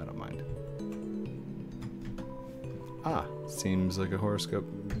 I don't mind. Ah, seems like a horoscope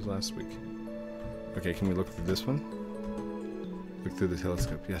last week. Okay, can we look through this one? Look through the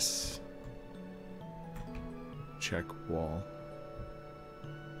telescope. Yes. Check wall.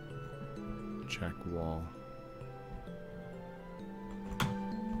 Check wall.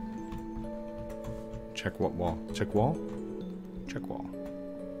 Check what wall? Check wall? Check wall.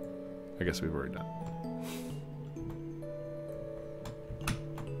 I guess we've already done.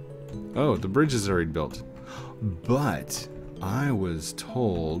 Oh, the bridge is already built. But I was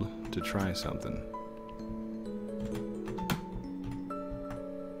told to try something.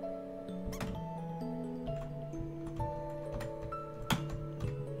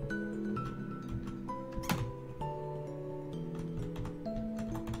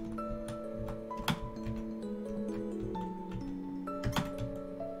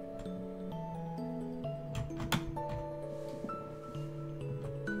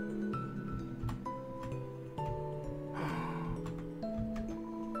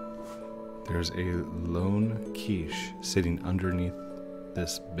 There's a lone quiche sitting underneath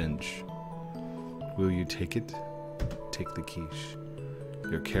this bench. Will you take it? Take the quiche.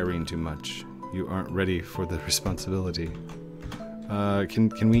 You're carrying too much. You aren't ready for the responsibility.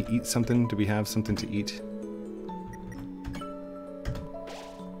 Can we eat something? Do we have something to eat?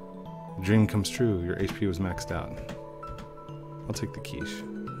 Dream comes true. Your HP was maxed out. I'll take the quiche.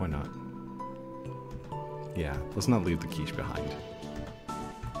 Why not? Yeah, let's not leave the quiche behind.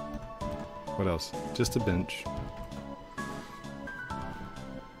 What else? Just a bench.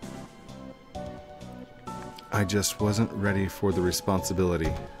 I just wasn't ready for the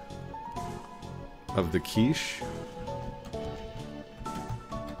responsibility. of the quiche.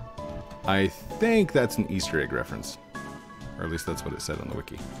 I think that's an Easter egg reference. Or at least that's what it said on the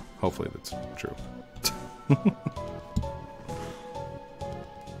wiki. Hopefully that's true.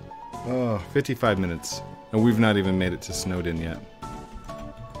 Oh, 55 minutes. And we've not even made it to Snowdin yet.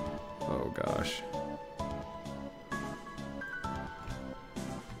 Oh gosh.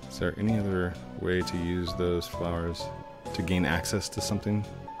 Is there any other way to use those flowers to gain access to something?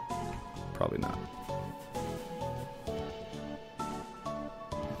 Probably not.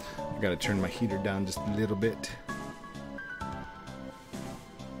 I gotta turn my heater down just a little bit.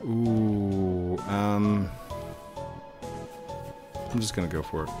 Ooh, I'm just gonna go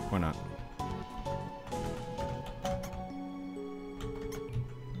for it. Why not?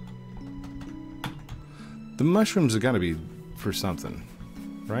 The mushrooms have got to be for something,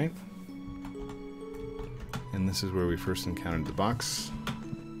 right? And this is where we first encountered the box.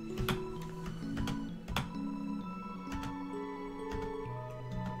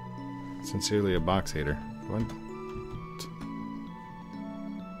 Sincerely a box hater. What?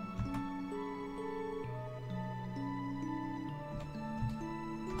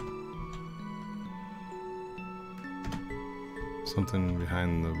 Something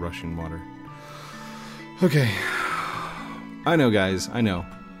behind the rushing water. Okay. I know, guys. I know.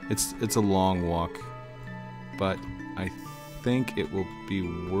 It's a long walk. But I think it will be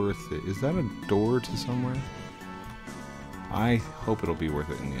worth it. Is that a door to somewhere? I hope it'll be worth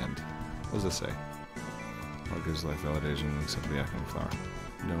it in the end. What does it say? What gives life validation except the acting flower?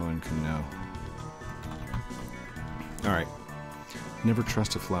 No one can know. Alright. Never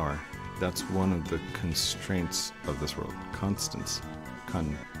trust a flower. That's one of the constraints of this world. Constants.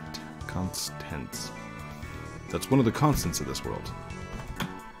 Constants. That's one of the constants of this world.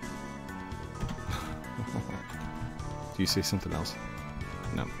 Do you say something else?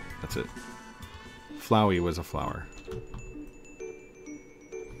 No, that's it. Flowey was a flower.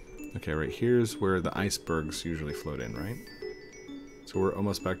 Okay, right here's where the icebergs usually float in, right? So we're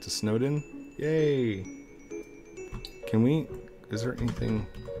almost back to Snowdin. Yay! Can we... Is there anything...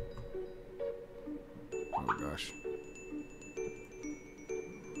 Oh gosh.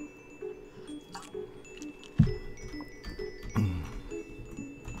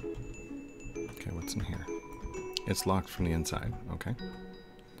 Okay, what's in here? It's locked from the inside, okay.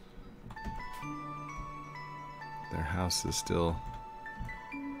 Their house is still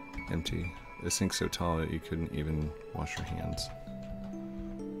empty. The sink's so tall that you couldn't even wash your hands.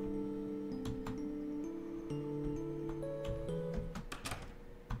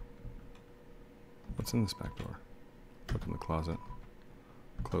 What's in this back door? Look in the closet.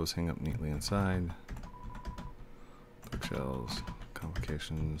 Clothes hang up neatly inside. Bookshelves,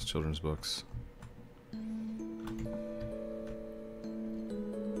 complications, children's books.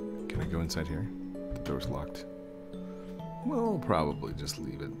 Can I go inside here? The door's locked. We'll probably just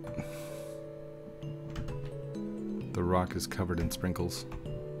leave it. The rock is covered in sprinkles.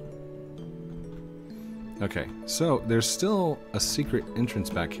 Okay, so there's still a secret entrance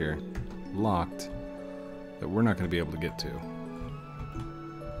back here, locked, that we're not going to be able to get to.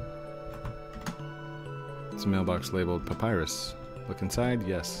 It's a mailbox labeled Papyrus. Look inside.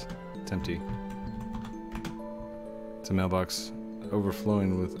 Yes, it's empty. It's a mailbox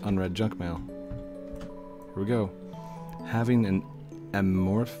overflowing with unread junk mail. Here we go. Having an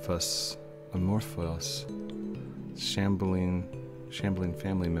amorphous, shambling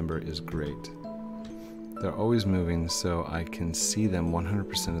family member is great. They're always moving, so I can see them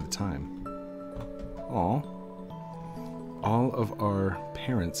 100% of the time. Aww. All of our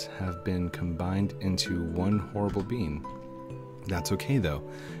parents have been combined into one horrible being. That's okay, though.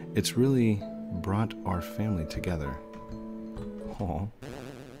 It's really brought our family together. Aww.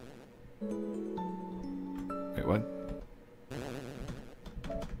 Wait, what?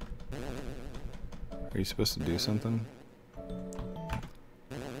 Are you supposed to do something?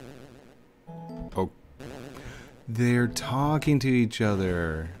 Oh. They're talking to each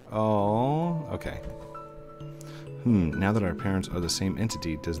other. Oh, okay. Now that our parents are the same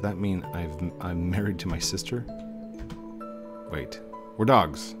entity, does that mean I'm married to my sister? Wait, we're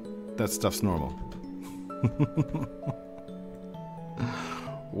dogs. That stuff's normal.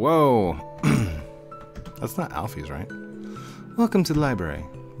 Whoa. That's not Alfie's, right? Welcome to the library.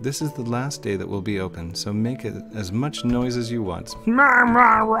 This is the last day that will be open, so make it as much noise as you want. Sorry.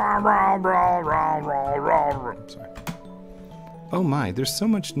 Oh my, there's so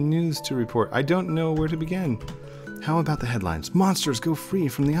much news to report. I don't know where to begin. How about the headlines? Monsters go free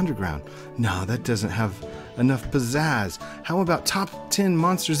from the underground. No, that doesn't have enough pizzazz. How about top 10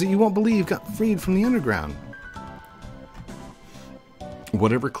 monsters that you won't believe got freed from the underground?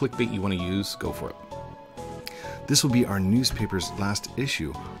 Whatever clickbait you want to use, go for it. This will be our newspaper's last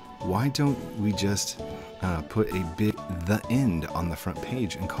issue. Why don't we just put a big "The End" on the front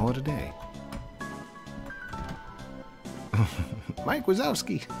page and call it a day? Mike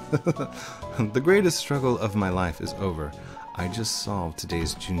Wazowski. The greatest struggle of my life is over. I just solved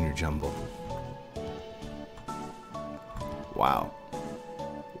today's junior jumble. Wow.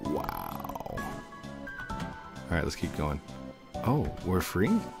 Wow. Alright, let's keep going. Oh, we're free?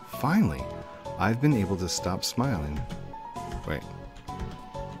 Finally. I've been able to stop smiling. Wait.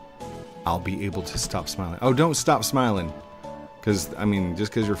 I'll be able to stop smiling. Oh, don't stop smiling. Because, I mean,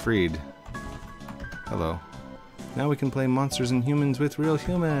 just because you're freed. Hello. Now we can play Monsters and Humans with real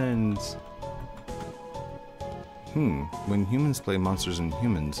humans. When humans play Monsters and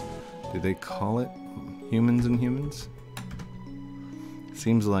Humans, do they call it Humans and Humans?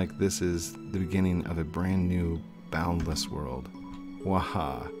 Seems like this is the beginning of a brand new, boundless world.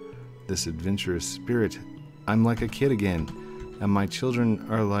 Waha. This adventurous spirit. I'm like a kid again, and my children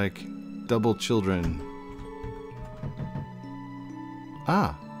are like double children.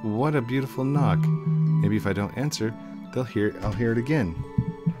 Ah, what a beautiful knock. Maybe if I don't answer, I'll hear it again.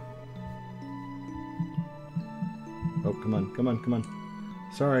 Oh, come on, come on, come on.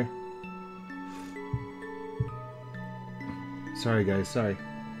 Sorry. Sorry, guys, sorry.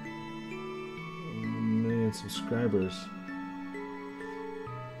 1 million subscribers.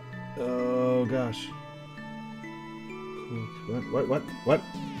 Oh, gosh. What?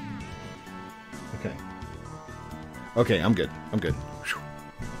 Okay. Okay, I'm good. I'm good.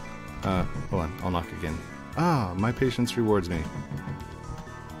 Hold on, I'll knock again. Ah, my patience rewards me.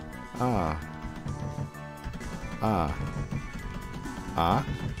 Ah. Ah. Ah.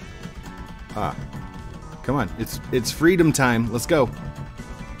 Ah. Come on, it's freedom time. Let's go.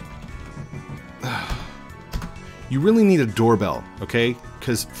 You really need a doorbell, okay?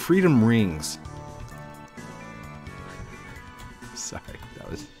 Because freedom rings. Sorry, that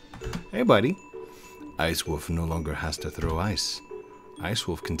was... Hey, buddy. Ice Wolf no longer has to throw ice. Ice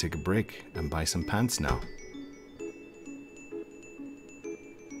Wolf can take a break and buy some pants now.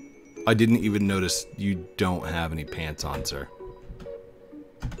 I didn't even notice you don't have any pants on, sir.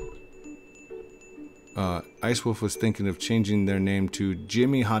 Ice Wolf was thinking of changing their name to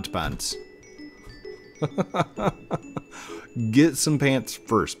Jimmy Hot Pants. Get some pants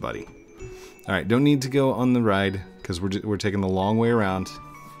first, buddy. Alright, don't need to go on the ride, because we're taking the long way around.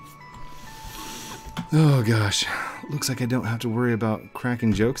 Oh gosh, looks like I don't have to worry about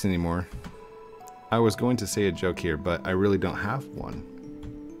cracking jokes anymore. I was going to say a joke here, but I really don't have one.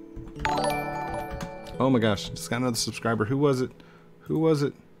 Oh my gosh, just got another subscriber. Who was it? Who was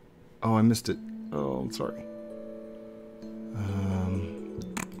it? Oh, I missed it. Oh, I'm sorry.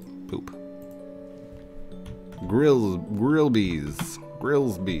 Poop. Grillsbees.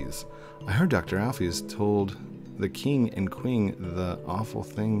 I heard Dr. Alfie has told the king and queen the awful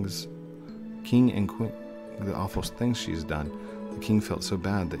things. King and queen, the awful things she's done. The king felt so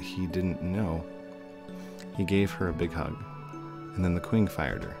bad that he didn't know. He gave her a big hug, and then the queen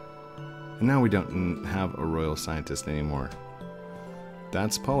fired her. And now we don't have a royal scientist anymore.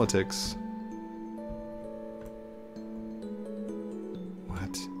 That's politics.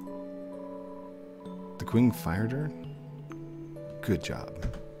 What? The queen fired her? Good job.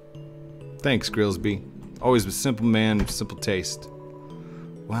 Thanks, Grillsby. Always a simple man, simple taste.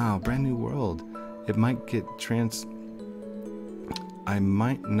 Wow, brand new world. It might get I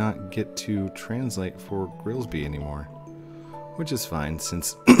might not get to translate for Grillsby anymore. Which is fine,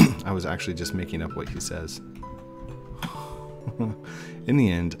 since I was actually just making up what he says. In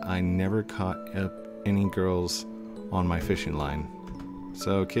the end, I never caught up any girls on my fishing line.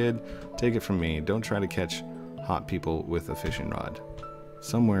 So, kid, take it from me. Don't try to catch hot people with a fishing rod.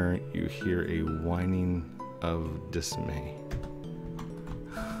 Somewhere you hear a whining of dismay.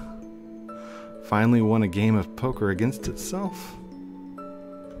 Finally won a game of poker against itself.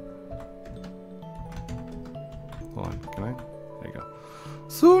 Hold on, can I? There you go.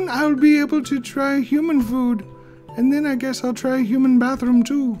 Soon I'll be able to try human food, and then I guess I'll try human bathroom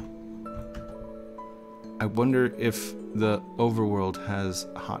too. I wonder if the overworld has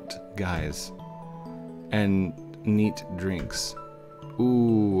hot guys and neat drinks.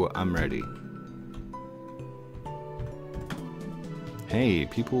 Ooh, I'm ready. Hey,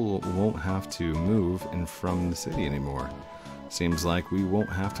 people won't have to move in from the city anymore. Seems like we won't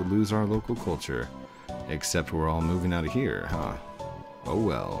have to lose our local culture. Except we're all moving out of here, huh? Oh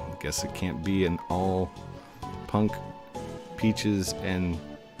well, guess it can't be an all punk peaches and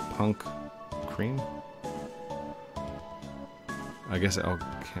punk cream? I guess it all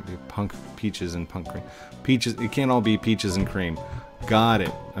can't be punk peaches and punk cream. Peaches, it can't all be peaches and cream. Got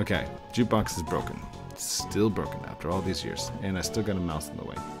it. Okay. Jukebox is broken. Still broken after all these years. And I still got a mouse in the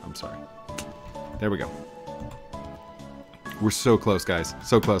way. I'm sorry. There we go. We're so close, guys.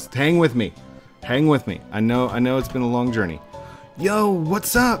 So close. Hang with me. Hang with me. I know it's been a long journey. Yo,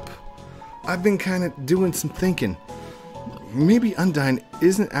 what's up? I've been kind of doing some thinking. Maybe Undyne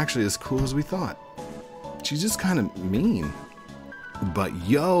isn't actually as cool as we thought. She's just kind of mean. But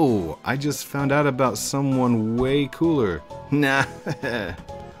yo, I just found out about someone way cooler. Nah.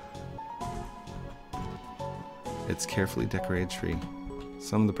 It's carefully decorated tree.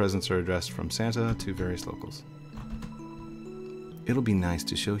 Some of the presents are addressed from Santa to various locals. It'll be nice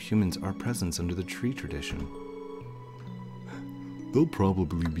to show humans our presence under the tree tradition. They'll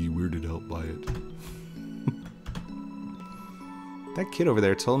probably be weirded out by it. That kid over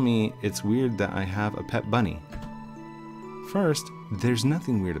there told me it's weird that I have a pet bunny. First, there's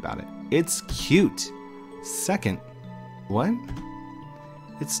nothing weird about it. It's cute. Second, what?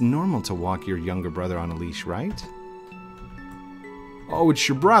 It's normal to walk your younger brother on a leash, right? Oh, it's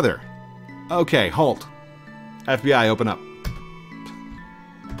your brother. Okay, halt. FBI, open up.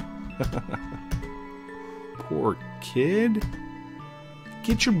 Poor kid.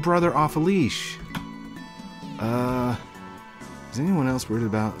 Get your brother off a leash. Is anyone else worried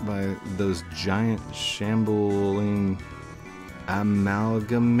about by those giant shambling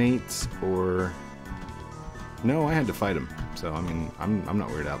amalgamates or... No, I had to fight them. So, I mean, I'm not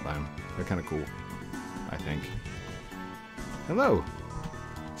weirded out by them. They're kind of cool, I think. Hello.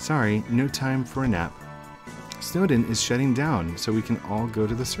 Sorry, no time for a nap. Snowdon is shutting down, so we can all go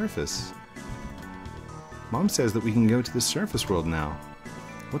to the surface. Mom says that we can go to the surface world now.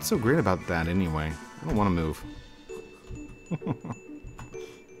 What's so great about that anyway? I don't want to move.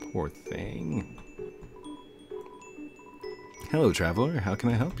 Poor thing. Hello, traveler. How can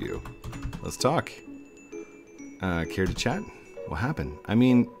I help you? Let's talk. Care to chat? What happened? I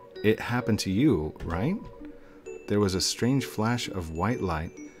mean, it happened to you, right? There was a strange flash of white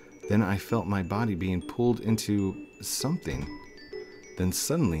light. Then I felt my body being pulled into something. Then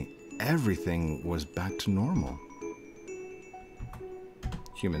suddenly, everything was back to normal.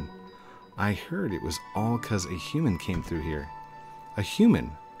 Human. I heard it was all 'cause a human came through here. A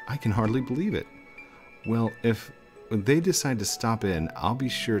human? I can hardly believe it. Well, if they decide to stop in, I'll be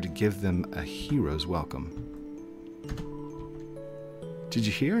sure to give them a hero's welcome. Did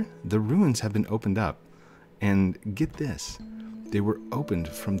you hear? The ruins have been opened up. And get this, they were opened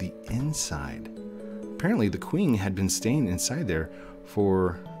from the inside. Apparently the queen had been staying inside there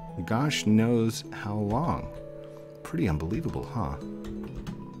for gosh knows how long. Pretty unbelievable, huh?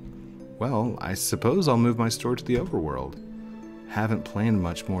 Well, I suppose I'll move my store to the overworld. Haven't planned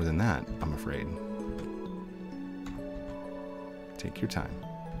much more than that, I'm afraid. Take your time.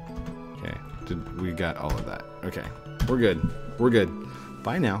 Okay, we got all of that. Okay, we're good. We're good.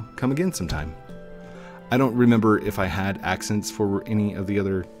 Bye now. Come again sometime. I don't remember if I had accents for any of the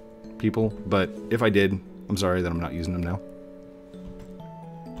other people, but if I did, I'm sorry that I'm not using them now.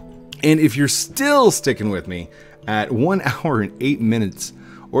 And if you're still sticking with me at 1 hour and 8 minutes,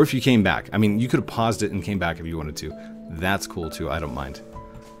 or if you came back, I mean, you could have paused it and came back if you wanted to. That's cool too. I don't mind.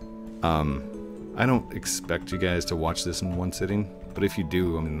 I don't expect you guys to watch this in one sitting, but if you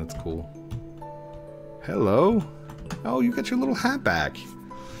do, I mean, that's cool. Hello? Oh, you got your little hat back.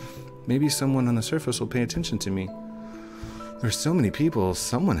 Maybe someone on the surface will pay attention to me. There's so many people,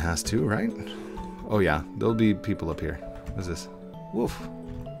 someone has to, right? Oh yeah, there'll be people up here. What is this? Wolf.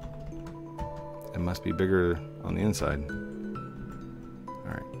 It must be bigger on the inside.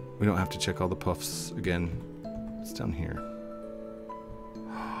 Alright, we don't have to check all the puffs again. It's down here.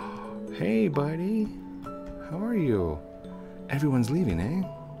 Hey, buddy. How are you? Everyone's leaving, eh?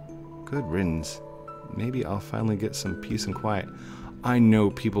 Good riddance. Maybe I'll finally get some peace and quiet. I know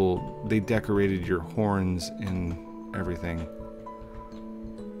people, they decorated your horns and everything.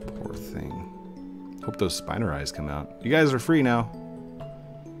 Poor thing. Hope those spider eyes come out. You guys are free now.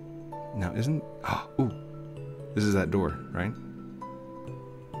 Now, isn't... Oh, ooh. This is that door, right?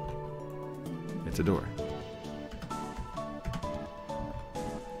 It's a door.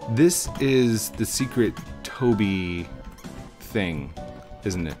 This is the secret Toby thing,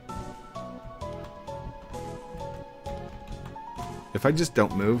 isn't it? If I just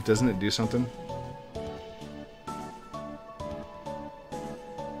don't move, doesn't it do something?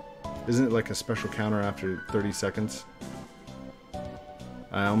 Isn't it like a special counter after 30 seconds?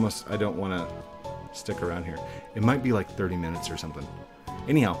 I don't want to stick around here. It might be like 30 minutes or something.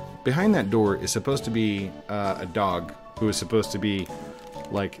 Anyhow, behind that door is supposed to be a dog who is supposed to be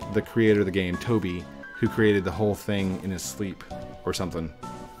like the creator of the game, Toby, who created the whole thing in his sleep or something.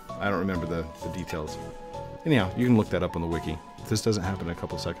 I don't remember the details. Anyhow, you can look that up on the wiki. If this doesn't happen in a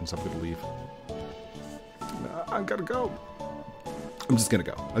couple seconds, I'm going to leave. I've got to go. I'm just going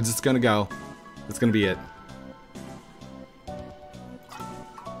to go. I'm just going to go. That's going to be it.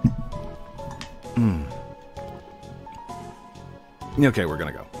 Okay, we're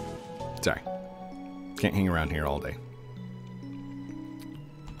going to go. Sorry. Can't hang around here all day.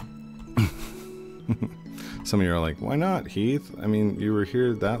 Some of you are like, why not, Heath? I mean, you were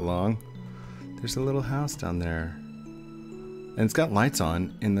here that long. There's a little house down there. And it's got lights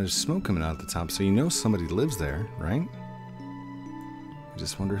on, and there's smoke coming out at the top, so you know somebody lives there, right? I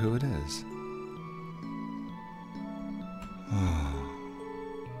just wonder who it is.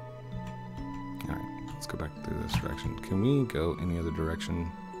 Alright, let's go back through this direction. Can we go any other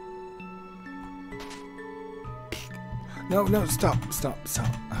direction? No, no, stop.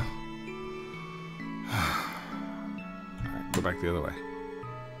 Alright, go back the other way.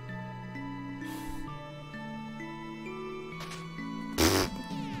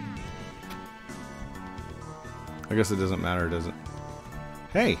 I guess it doesn't matter, does it?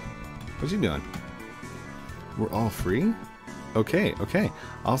 Hey, what you doing? We're all free? Okay, okay.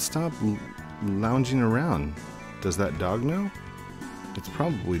 I'll stop lounging around. Does that dog know? It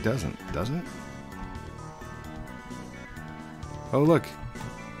probably doesn't, does it? Oh, look.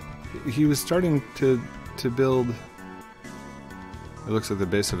 He was starting to build... It looks like the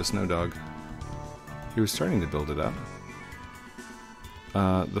base of a snow dog. He was starting to build it up.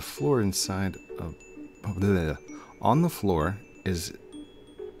 The floor inside of... On the floor is...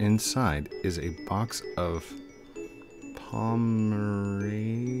 Inside is a box of...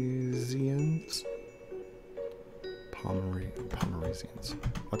 Pomeranians? Pomeranians.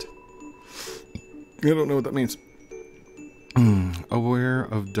 What? I don't know what that means. Aware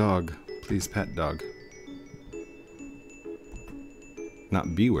of dog. Please pet dog.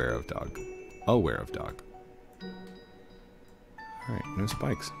 Not beware of dog. Aware of dog. Alright, no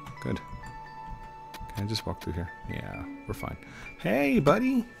spikes. Good. Can I just walk through here? Yeah, we're fine. Hey,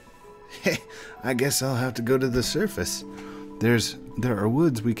 buddy! Hey, I guess I'll have to go to the surface. There are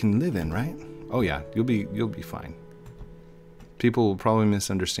woods we can live in, right? Oh yeah, you'll be fine. People will probably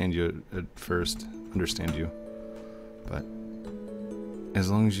misunderstand you at first, but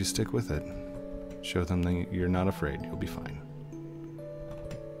as long as you stick with it, show them that you're not afraid, you'll be fine.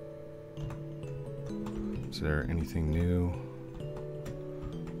 Is there anything new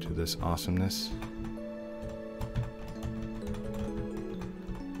to this awesomeness?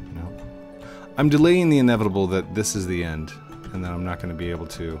 No. I'm delaying the inevitable that this is the end, and that I'm not going to be able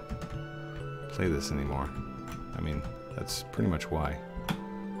to play this anymore. I mean, that's pretty much why.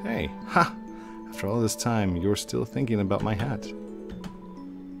 Hey, ha! After all this time, you're still thinking about my hat.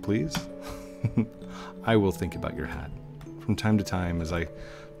 Please? I will think about your hat. From time to time, as I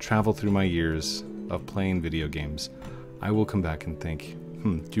travel through my years of playing video games, I will come back and think, do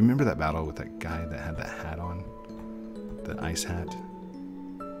you remember that battle with that guy that had that hat on? That ice hat?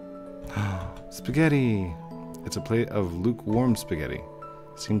 Spaghetti! It's a plate of lukewarm spaghetti.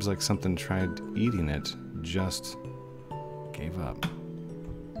 Seems like something tried eating it, just gave up.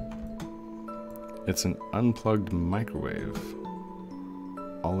 It's an unplugged microwave.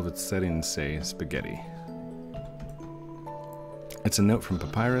 All of its settings say spaghetti. It's a note from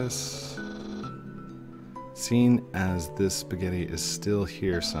Papyrus. Seeing as this spaghetti is still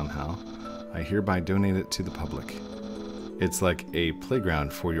here somehow, I hereby donate it to the public. It's like a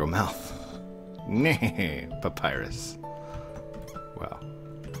playground for your mouth. Nay, Papyrus. Wow.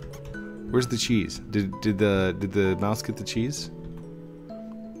 Where's the cheese? Did the mouse get the cheese?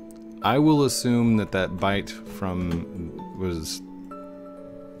 I will assume that bite from was...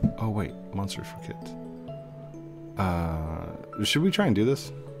 Oh wait, Monsters for Kids. Should we try and do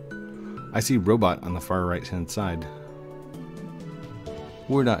this? I see robot on the far right hand side.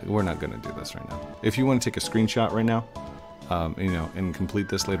 We're not gonna do this right now. If you want to take a screenshot right now, and complete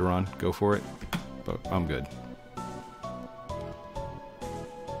this later on, go for it. But I'm good.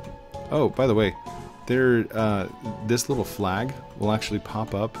 Oh, by the way, this little flag will actually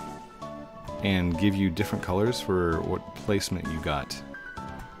pop up and give you different colors for what placement you got.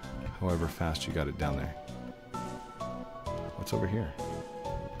 However fast you got it down there. What's over here?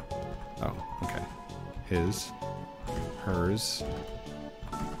 Oh, okay. His, hers.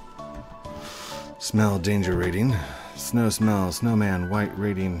 Smell danger rating. Snow smell, snowman white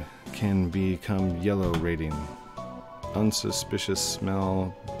rating can become yellow rating. Unsuspicious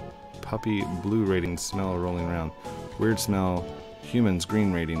smell, puppy blue rating, smell rolling around. Weird smell, humans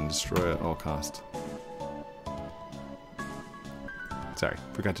green rating, destroy at all cost. Sorry,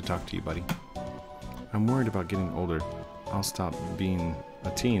 forgot to talk to you, buddy. I'm worried about getting older. I'll stop being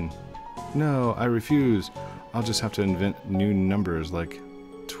a teen. No, I refuse. I'll just have to invent new numbers like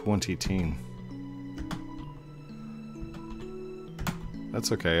 20-teen.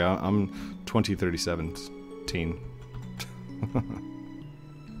 That's okay. I'm 2037-teen.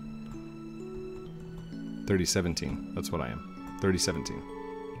 3017. That's what I am. 3017.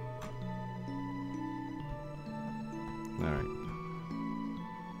 Alright.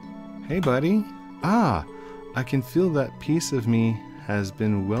 Hey, buddy. Ah, I can feel that piece of me has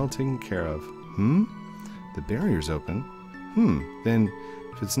been well taken care of. The barrier's open. Then,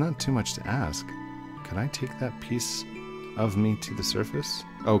 if it's not too much to ask, could I take that piece of me to the surface?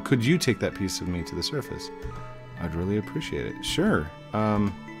 Oh, could you take that piece of me to the surface? I'd really appreciate it. Sure.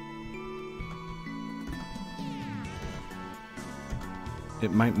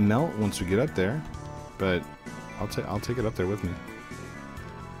 It might melt once we get up there, but I'll take it up there with me.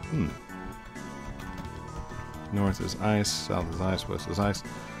 North is ice, south is ice, west is ice,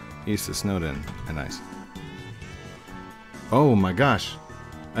 east is snowed in and ice. Oh my gosh!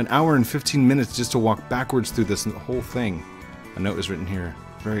 An hour and 15 minutes just to walk backwards through this whole thing. A note is written here,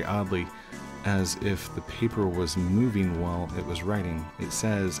 very oddly, as if the paper was moving while it was writing. It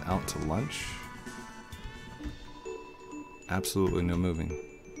says, out to lunch. Absolutely no moving.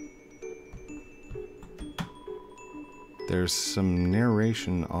 There's some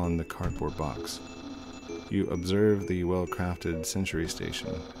narration on the cardboard box. You observe the well-crafted Century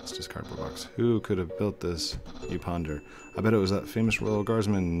Station. It's just cardboard box. Who could have built this? You ponder. I bet it was that famous Royal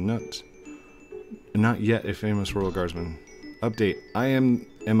Guardsman. Not yet a famous Royal Guardsman. Update. Am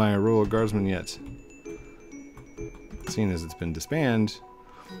I a Royal Guardsman yet? Seeing as it's been disbanded,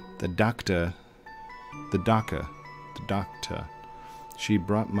 the doctor, she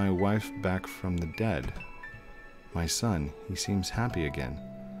brought my wife back from the dead. My son, he seems happy again.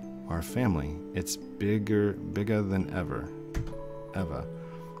 Our family, it's bigger than ever.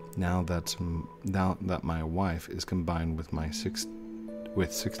 Now that my wife is combined with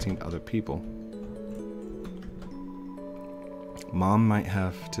 16 other people. Mom might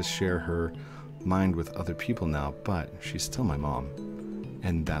have to share her mind with other people now, but she's still my mom.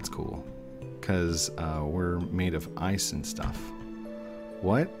 And that's cool. Because we're made of ice and stuff.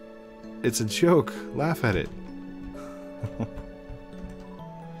 What? It's a joke. Laugh at it.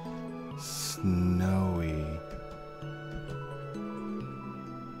 Snowy.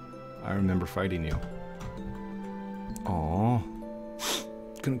 I remember fighting you. Aww.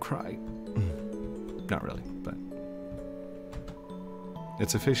 Gonna cry. Not really, but...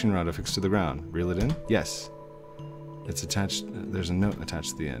 It's a fishing rod affixed to the ground. Reel it in? Yes. It's attached... There's a note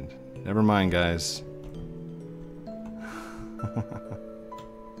attached to the end. Never mind, guys.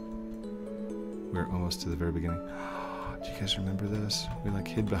 We're almost to the very beginning. Do you guys remember this? We like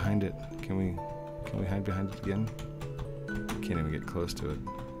hid behind it. Can we hide behind it again? Can't even get close to it.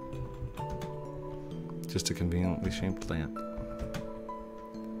 Just a conveniently shaped lamp.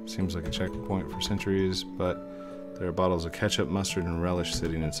 Seems like a checkpoint for centuries, but there are bottles of ketchup, mustard, and relish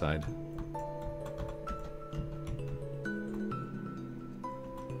sitting inside.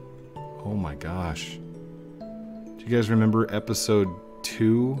 Oh my gosh. Do you guys remember episode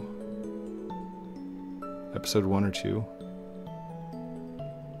 2? Episode 1 or 2?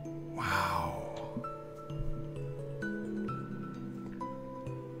 Wow.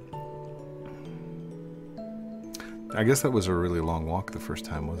 I guess that was a really long walk the first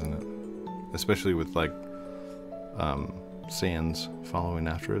time, wasn't it? Especially with like sands following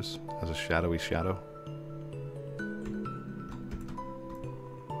after us as a shadowy shadow.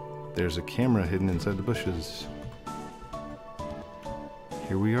 There's a camera hidden inside the bushes.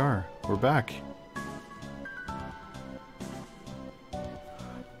 Here we are. We're back.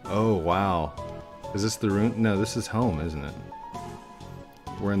 Oh, wow. Is this the room? No, this is home, isn't it?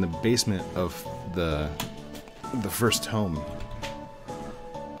 We're in the basement of the first home.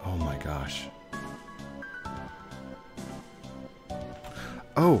 Oh my gosh.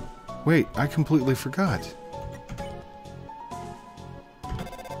 Oh, wait, I completely forgot.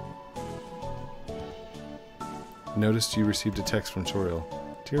 Noticed you received a text from Toriel.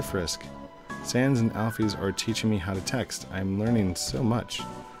 Dear Frisk, Sans and Alphys are teaching me how to text. I'm learning so much.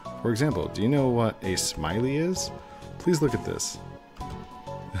 For example, do you know what a smiley is? Please look at this.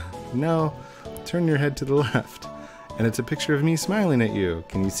 No, turn your head to the left. And it's a picture of me smiling at you.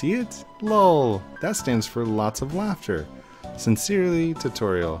 Can you see it? LOL. That stands for lots of laughter. Sincerely,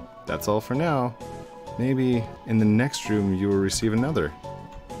 Tutorial. That's all for now. Maybe in the next room you will receive another.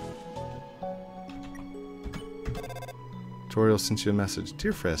 Toriel sent you a message.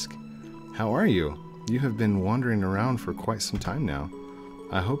 Dear Frisk, how are you? You have been wandering around for quite some time now.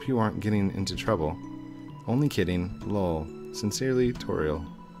 I hope you aren't getting into trouble. Only kidding. LOL. Sincerely, Toriel.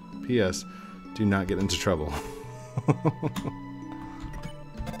 P.S. Do not get into trouble.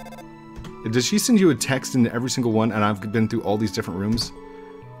 Does she send you a text into every single one and I've been through all these different rooms?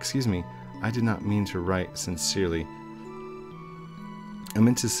 Excuse me, I did not mean to write sincerely. I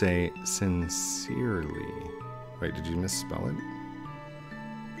meant to say sincerely. Wait, did you misspell it?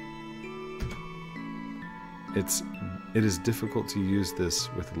 It is difficult to use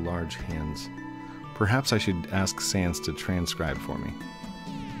this with large hands. Perhaps I should ask Sans to transcribe for me.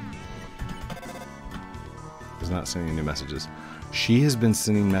 Is not sending new messages. She has been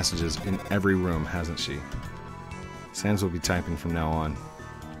sending messages in every room, hasn't she? Sans will be typing from now on.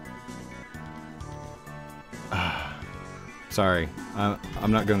 Sorry,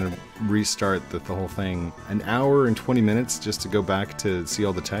 I'm not going to restart the whole thing. An hour and 20 minutes just to go back to see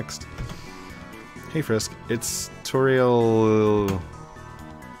all the text. Hey Frisk, it's Toriel.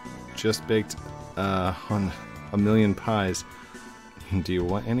 Just baked on a million pies. Do you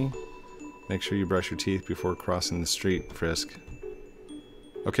want any? Make sure you brush your teeth before crossing the street, Frisk.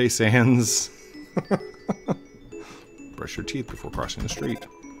 Okay, Sans. Brush your teeth before crossing the street.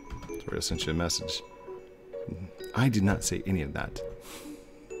 Toriel sent you a message. I did not say any of that.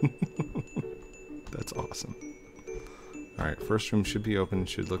 That's awesome. Alright, first room should be open.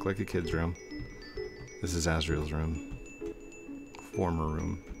 Should look like a kid's room. This is Asriel's room. Former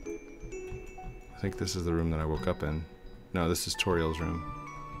room. I think this is the room that I woke up in. No, this is Toriel's room.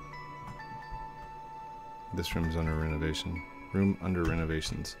 This room's under renovation. Room under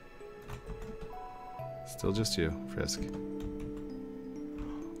renovations. Still just you, Frisk.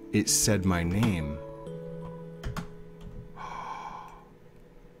 It said my name.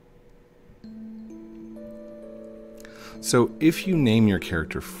 So if you name your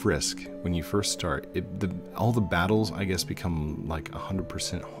character Frisk when you first start, all the battles, I guess, become like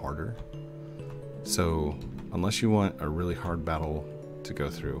 100% harder. So unless you want a really hard battle to go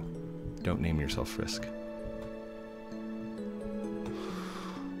through, don't name yourself Frisk.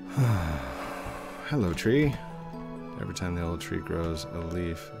 Hello, tree. Every time the old tree grows a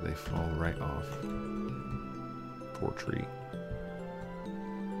leaf, they fall right off. Poor tree.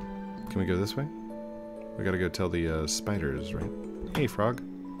 Can we go this way? We gotta go tell the spiders, right? Hey, frog.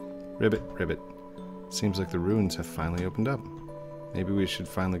 Ribbit, ribbit. Seems like the ruins have finally opened up. Maybe we should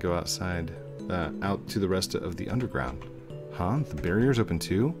finally go outside, out to the rest of the underground. Huh? The barrier's open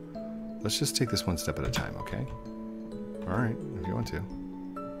too? Let's just take this one step at a time, okay? Alright, if you want to.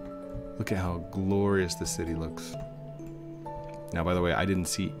 Look at how glorious the city looks. Now, by the way, I didn't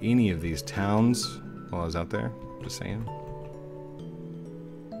see any of these towns while I was out there. Just saying.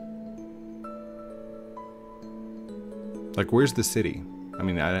 Like, where's the city? I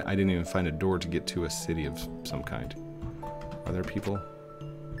mean, I didn't even find a door to get to a city of some kind. Are there people?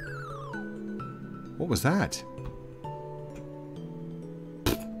 What was that?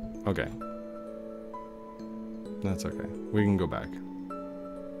 Okay. That's okay. We can go back.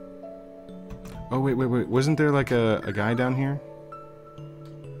 Oh, wait. Wasn't there like a guy down here?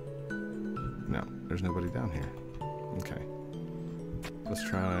 No, there's nobody down here. Okay. Let's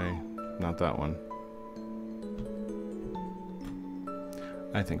try not that one.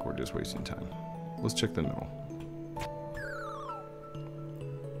 I think we're just wasting time. Let's check the middle.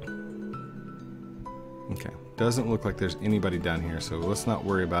 Okay. Doesn't look like there's anybody down here, so let's not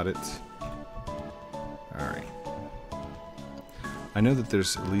worry about it. Alright. I know that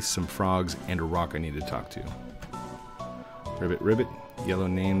there's at least some frogs and a rock I need to talk to. Ribbit, ribbit. Yellow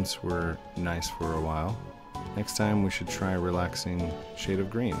names were nice for a while. Next time we should try a relaxing shade of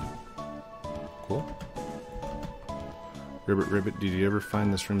green. Cool. Ribbit, ribbit, did you ever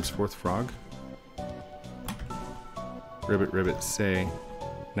find this room's fourth frog? Ribbit, ribbit, say,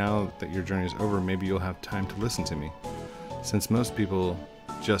 now that your journey is over, maybe you'll have time to listen to me. Since most people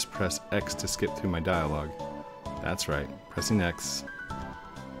just press X to skip through my dialogue. That's right, pressing X.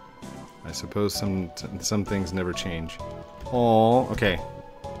 I suppose some things never change. Oh, okay.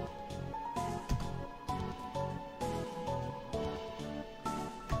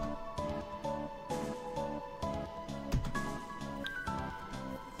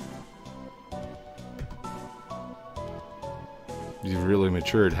 You've really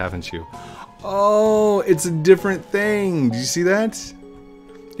matured, haven't you? Oh, it's a different thing. Did you see that?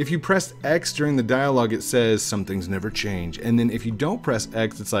 If you press X during the dialogue, it says some things never change. And then if you don't press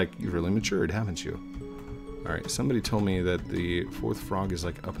X, it's like, you've really matured, haven't you? Alright, somebody told me that the fourth frog is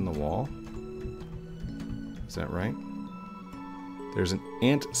like up in the wall. Is that right? There's an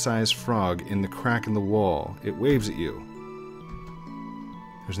ant-sized frog in the crack in the wall. It waves at you.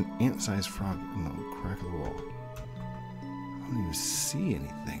 There's an ant-sized frog in the crack of the wall. I don't even see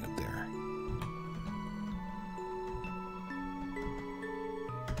anything up there.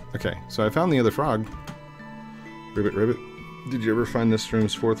 Okay, so I found the other frog. Ribbit, ribbit. Did you ever find this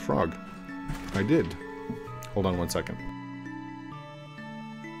room's 4th frog? I did. Hold on 1 second.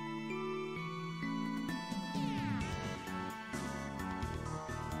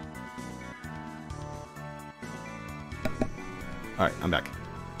 Alright, I'm back.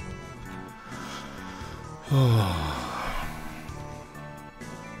 We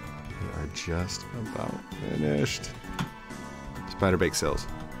are just about finished. Spider bake sales.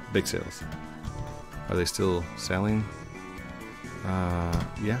 Bake sales. Are they still selling?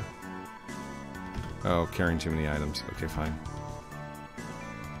 Yeah. Oh, carrying too many items. Okay, fine.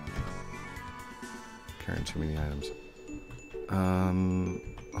 Carrying too many items.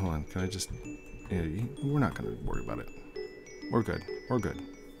 Hold on. Can I just... Yeah, we're not going to worry about it. We're good. We're good.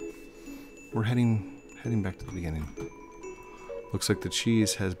 We're heading back to the beginning. Looks like the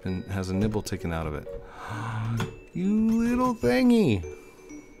cheese has a nibble taken out of it. You little thingy!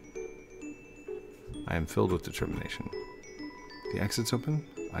 I am filled with determination. The exit's open?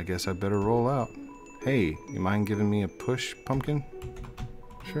 I guess I better roll out. Hey, you mind giving me a push, pumpkin?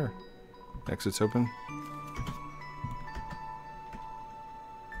 Sure. Exit's open.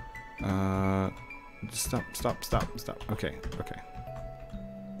 Stop. Okay.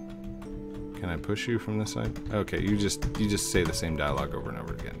 Can I push you from this side? Okay, you just say the same dialogue over and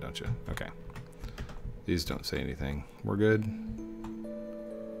over again, don't you? Okay. These don't say anything. We're good.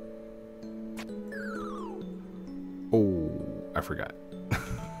 Oh, I forgot.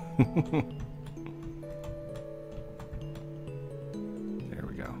 There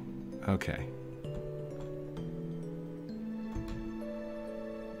we go. Okay.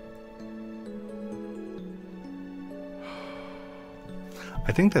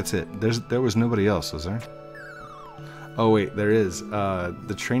 I think that's it. There was nobody else, was there? Oh wait, there is.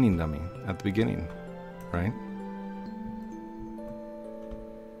 The training dummy at the beginning, right?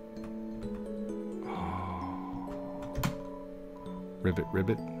 Oh. Ribbit,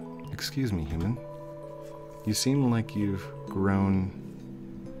 ribbit. Excuse me, human. You seem like you've grown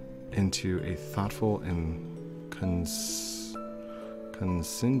into a thoughtful and conscientious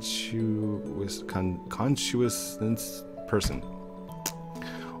person.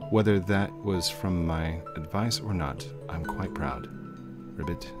 Whether that was from my advice or not, I'm quite proud.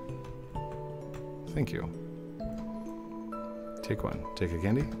 Ribbit. Thank you. Take one. Take a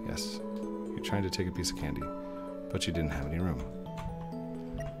candy? Yes. You tried to take a piece of candy, but you didn't have any room.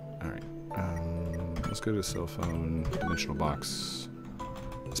 Alright. Let's go to cell phone, dimensional box.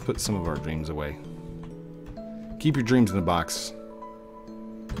 Let's put some of our dreams away. Keep your dreams in the box.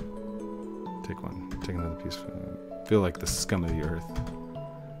 Take one. Take another piece. Feel like the scum of the earth.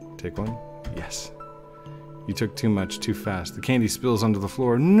 Take one? Yes. You took too much too fast. The candy spills onto the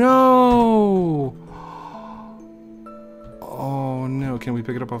floor. No! Oh no, can we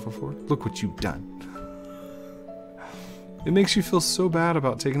pick it up off the floor? Look what you've done. It makes you feel so bad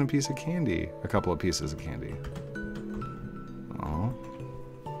about taking a piece of candy. A couple of pieces of candy. Oh.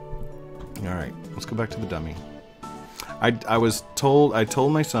 Alright, let's go back to the dummy. I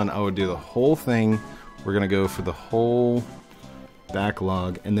told my son I would do the whole thing. We're gonna go for the whole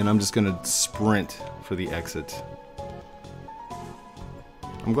backlog, and then I'm just gonna sprint for the exit.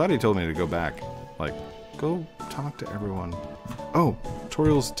 I'm glad he told me to go back. Like, go talk to everyone. Oh,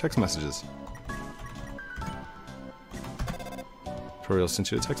 Toriel's text messages. Toriel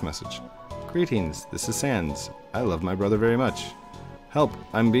sent you a text message. Greetings, this is Sans. I love my brother very much. Help,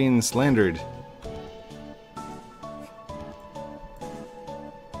 I'm being slandered.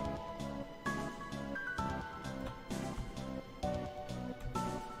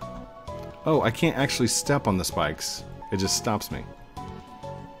 Oh, I can't actually step on the spikes. It just stops me.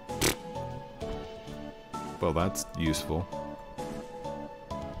 Well, that's useful.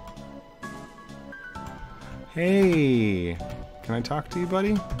 Hey! Can I talk to you,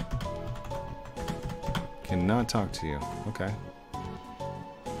 buddy? Cannot talk to you. Okay.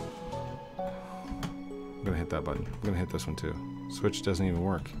 I'm gonna hit that button. I'm gonna hit this one too. Switch doesn't even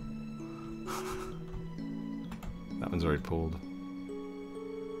work. That one's already pulled.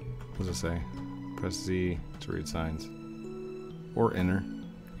 What does it say? Press Z to read signs. Or enter.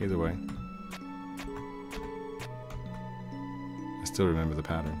 Either way. I still remember the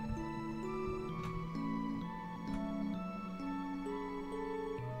pattern.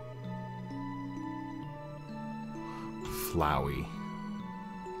 Flowey.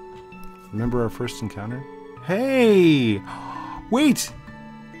 Remember our first encounter? Hey! Wait!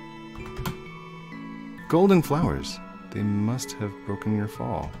 Golden flowers. They must have broken your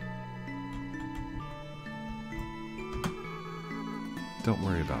fall. Don't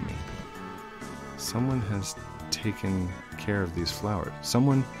worry about me. Someone has taken care of these flowers.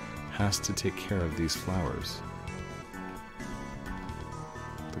 Someone has to take care of these flowers.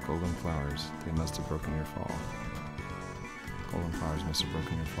 The golden flowers, they must have broken your fall. Golden flowers must have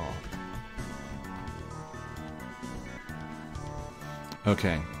broken your fall.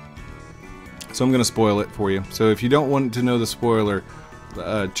 Okay. So I'm going to spoil it for you. So if you don't want to know the spoiler,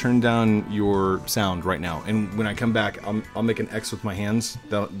 turn down your sound right now. And when I come back, I'll make an X with my hands.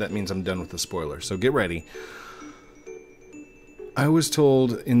 That means I'm done with the spoiler. So get ready. I was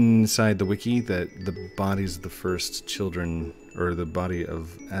told inside the wiki that the bodies of the first children, or the body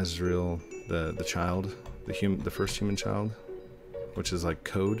of Azrael, the child, the first human child, which is like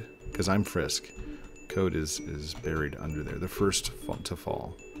Code, because I'm Frisk. Code is buried under there, the first to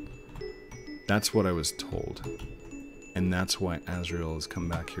fall. That's what I was told. And that's why Azrael has come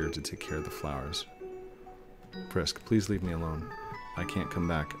back here to take care of the flowers. Frisk, please leave me alone. I can't come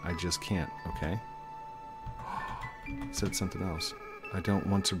back. I just can't, okay? Said something else. I don't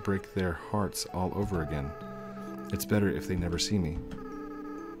want to break their hearts all over again. It's better if they never see me.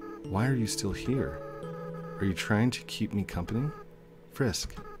 Why are you still here? Are you trying to keep me company?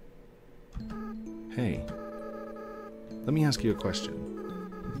 Frisk. Hey. Let me ask you a question.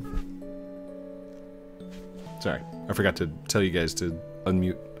 Sorry, I forgot to tell you guys to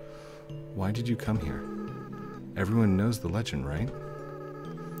unmute. Why did you come here? Everyone knows the legend, right?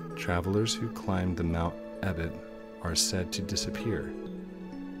 Travelers who climb the Mount Ebit are said to disappear.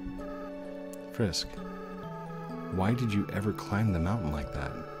 Frisk, why did you ever climb the mountain like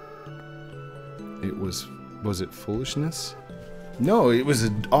that? Was it foolishness? No, it was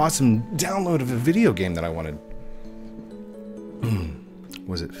an awesome download of a video game that I wanted.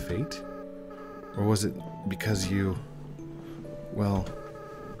 Was it fate? Or was it because you... Well,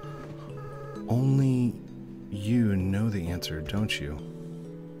 only you know the answer, don't you?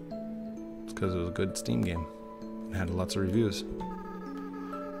 It's because it was a good Steam game. It had lots of reviews.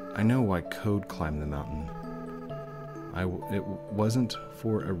 I know why Code climbed the mountain. It wasn't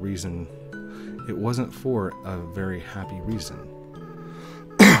for a reason. It wasn't for a very happy reason.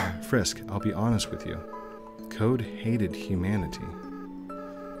 Frisk, I'll be honest with you. Code hated humanity.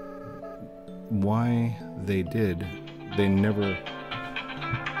 Why they did, they never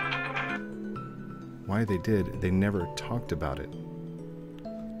talked about it.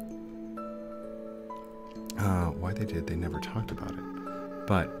 Why they did, they never talked about it.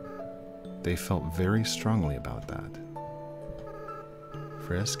 But they felt very strongly about that.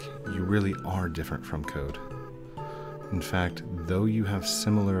 Frisk, you really are different from Code. In fact, though you have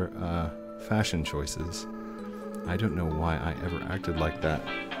similar fashion choices, I don't know why I ever acted like that.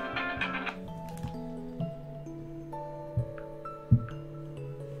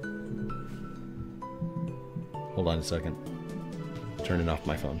 Hold on a second. Turning off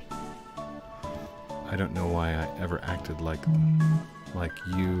my phone. I don't know why I ever acted like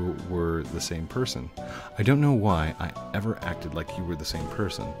you were the same person. I don't know why I ever acted like you were the same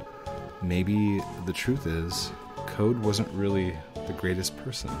person. Maybe the truth is, Code wasn't really the greatest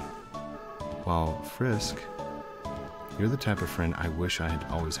person. While Frisk, you're the type of friend I wish I had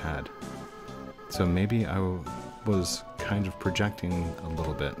always had. So maybe I was kind of projecting a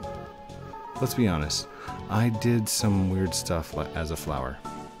little bit. Let's be honest, I did some weird stuff as a flower.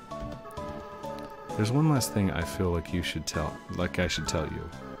 There's one last thing I feel like I should tell you.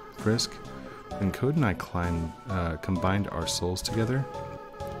 Frisk, when Code and I combined our souls together,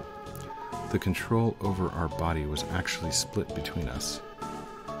 the control over our body was actually split between us.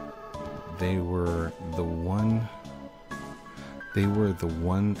 They were the one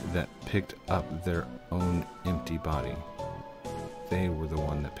that picked up their own empty body. They were the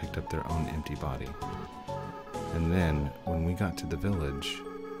one that picked up their own empty body. And then, when we got to the village,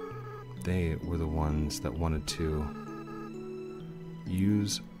 they were the ones that wanted to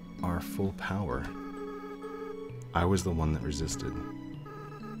use our full power. I was the one that resisted.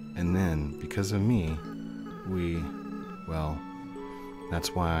 And then, because of me, well,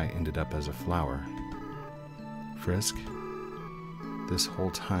 that's why I ended up as a flower. Frisk, this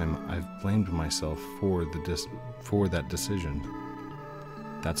whole time I've blamed myself for that decision.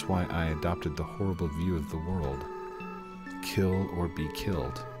 That's why I adopted the horrible view of the world. Kill or be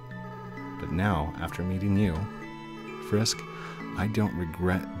killed. But now, after meeting you, Frisk, I don't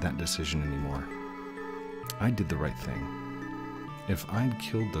regret that decision anymore. I did the right thing. If I'd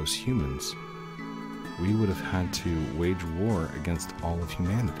killed those humans, we would have had to wage war against all of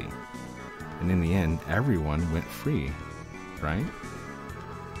humanity. And in the end, everyone went free, right?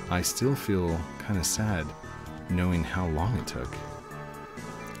 I still feel kind of sad knowing how long it took.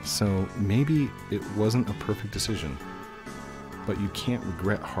 So maybe it wasn't a perfect decision, but you can't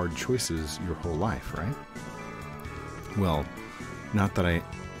regret hard choices your whole life, right? Well, not that I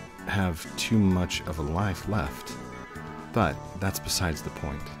have too much of a life left. But that's besides the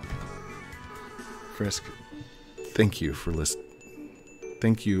point. Frisk, thank you for listening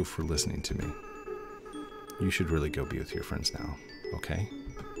to me. You should really go be with your friends now, okay?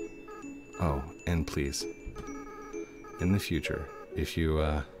 Oh, and please, in the future, if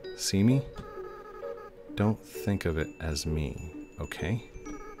you see me, don't think of it as me, okay?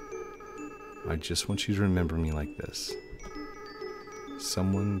 I just want you to remember me like this.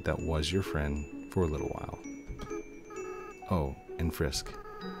 Someone that was your friend for a little while. Oh, and Frisk,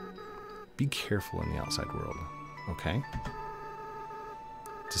 be careful in the outside world, okay?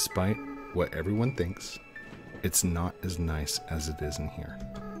 Despite what everyone thinks, it's not as nice as it is in here.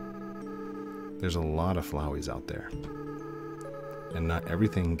 There's a lot of flowies out there. And not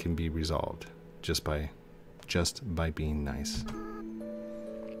everything can be resolved just by being nice.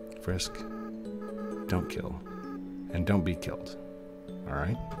 Frisk, don't kill. And don't be killed.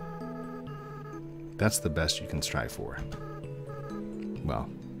 Alright? That's the best you can strive for. Well,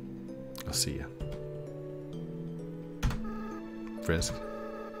 I'll see you. Frisk,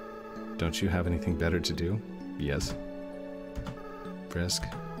 don't you have anything better to do? Yes. Frisk,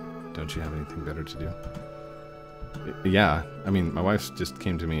 don't you have anything better to do? Yeah, I mean, my wife just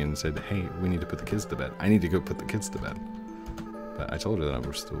came to me and said, hey, we need to put the kids to bed. I need to go put the kids to bed. But I told her that I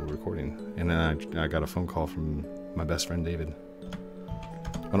was still recording. And then I got a phone call from my best friend, David.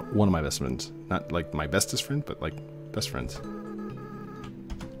 One of my best friends. Not like my bestest friend, but like best friends.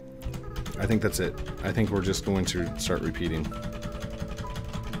 I think that's it. I think we're just going to start repeating.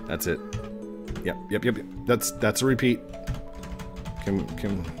 That's it. Yep. That's a repeat.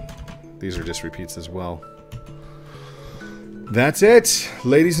 These are just repeats as well. That's it,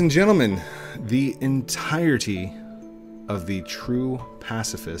 ladies and gentlemen. The entirety of the true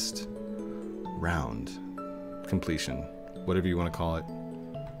pacifist round completion, whatever you want to call it,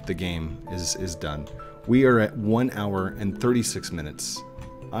 the game is done. We are at 1 hour and 36 minutes.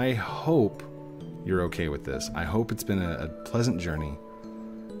 I hope you're okay with this. I hope it's been a pleasant journey,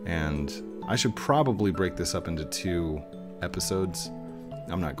 and I should probably break this up into 2 episodes.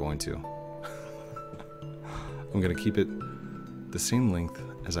 I'm not going to. I'm going to keep it the same length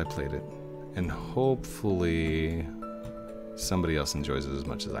as I played it, and hopefully somebody else enjoys it as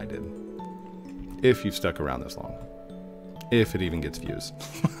much as I did. If you've stuck around this long. If it even gets views.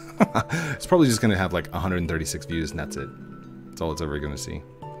 It's probably just going to have like 136 views and that's it. That's all it's ever going to see.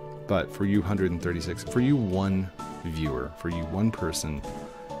 But for you 136, for you one viewer, for you one person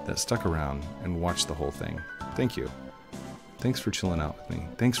that stuck around and watched the whole thing, thank you. Thanks for chilling out with me.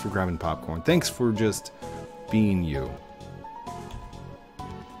 Thanks for grabbing popcorn. Thanks for just being you.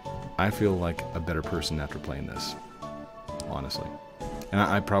 I feel like a better person after playing this, honestly. And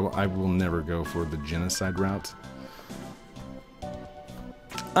I will never go for the genocide route.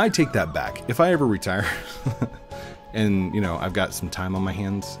 I take that back. If I ever retire and, you know, I've got some time on my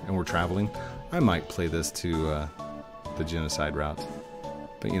hands and we're traveling, I might play this to the genocide route.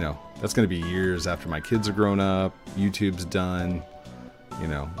 But, you know, that's going to be years after my kids are grown up, YouTube's done, you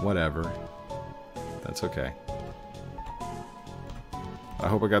know, whatever. That's okay. I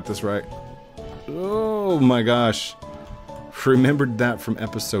hope I got this right. Oh my gosh. Remembered that from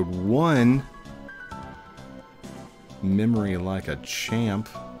episode 1. Memory like a champ.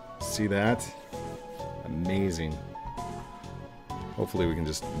 See that? Amazing. Hopefully we can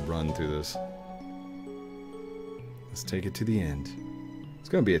just run through this. Let's take it to the end. It's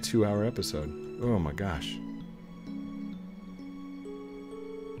going to be a 2-hour episode. Oh my gosh.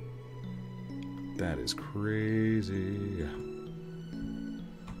 That is crazy.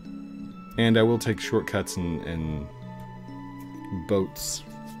 And I will take shortcuts and boats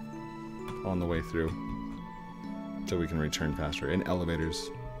on the way through so we can return faster. And elevators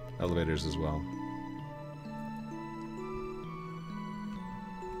as well.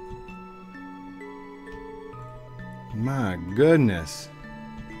 My goodness.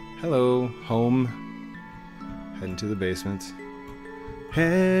 Hello, home. Heading to the basement.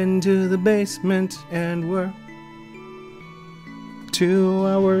 Heading to the basement, and we're 2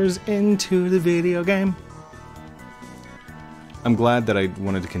 hours into the video game. I'm glad that I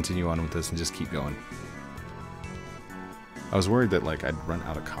wanted to continue on with this and just keep going. I was worried that like I'd run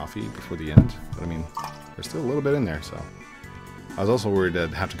out of coffee before the end, but I mean, there's still a little bit in there, so. I was also worried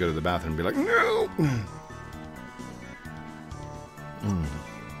I'd have to go to the bathroom and be like, no!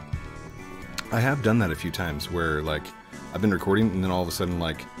 I have done that a few times where like I've been recording and then all of a sudden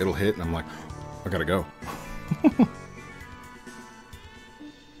like it'll hit and I'm like, I gotta go.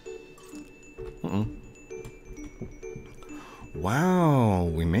 Wow,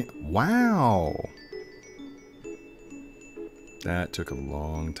 we made, wow. That took a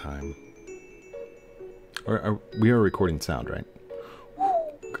long time. We are recording sound, right?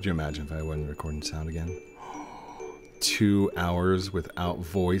 Could you imagine if I wasn't recording sound again? 2 hours without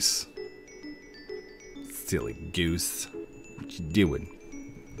voice. Silly goose. What you doing?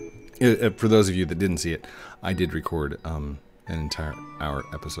 For those of you that didn't see it, I did record an entire hour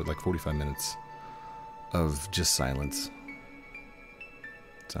episode, like 45 minutes of just silence.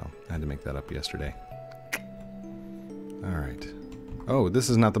 So I had to make that up yesterday. Alright. Oh, this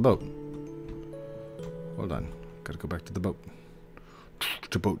is not the boat. Hold on. Gotta go back to the boat.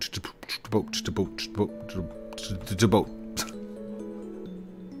 To boat, to boat, to boat, to boat, to boat, to boat.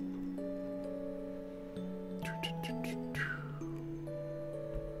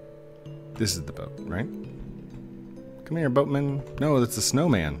 This is the boat, right? Come here, boatman. No, that's the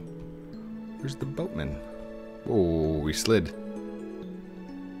snowman. Where's the boatman? Whoa, we slid.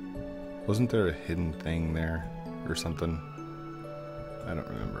 Wasn't there a hidden thing there or something? I don't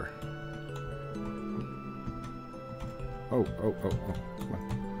remember. Oh, oh, oh, oh. Come on.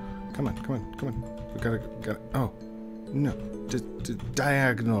 Come on, come on, come on. We gotta, oh. No. Just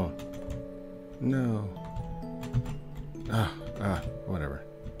diagonal. No. Whatever.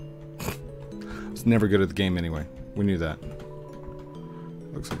 I was never good at the game anyway. We knew that.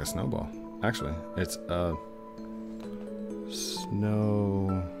 Looks like a snowball. Actually, it's a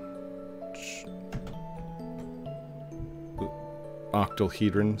snow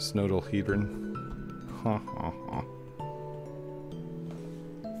octahedron, snowdahedron. Ha ha ha.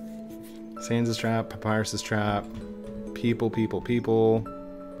 Sans' trap, Papyrus' trap. People.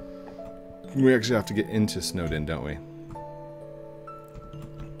 We actually have to get into Snowden, don't we?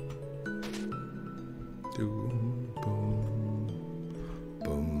 Boom, boom,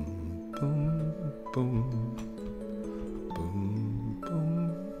 boom, boom, boom, boom,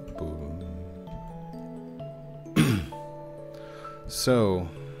 boom, boom. So,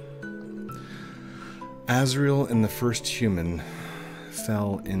 Azrael and the first human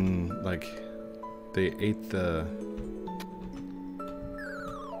fell in, like, they ate the...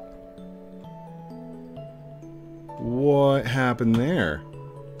 What happened there?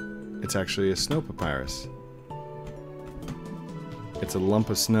 It's actually a snow papyrus. It's a lump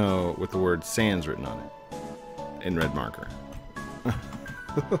of snow with the word sans written on it in red marker.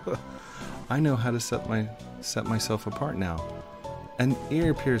 I know how to set myself apart now. An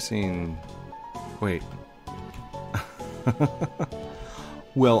ear piercing. Wait.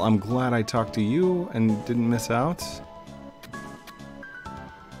 Well, I'm glad I talked to you and didn't miss out.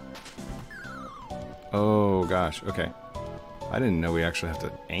 Oh gosh, okay. I didn't know we actually have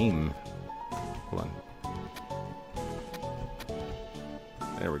to aim. Hold on.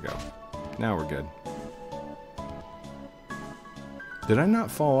 There we go. Now we're good. Did I not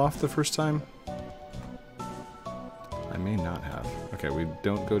fall off the first time? I may not have. Okay, we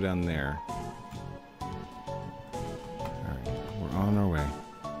don't go down there. Alright, we're on our way.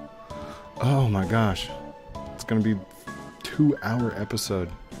 Oh my gosh. It's gonna be a 2-hour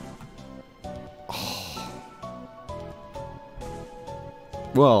episode.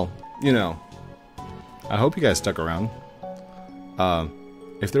 Well, you know, I hope you guys stuck around.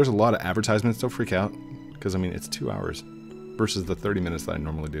 If there's a lot of advertisements, don't freak out. Because, I mean, it's 2 hours versus the 30 minutes that I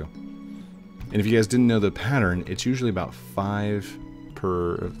normally do. And if you guys didn't know the pattern, it's usually about 5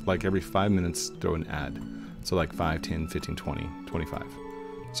 per, like every 5 minutes, throw an ad. So like 5, 10, 15, 20, 25.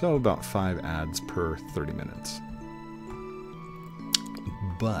 So about 5 ads per 30 minutes.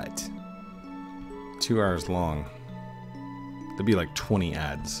 But 2 hours long. There'd be like 20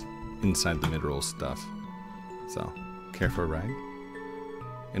 ads inside the mid-roll stuff. So, care for a ride?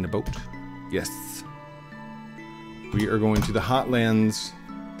 In a boat? Yes. We are going to the Hotlands.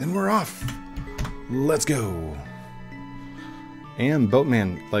 Then we're off. Let's go. And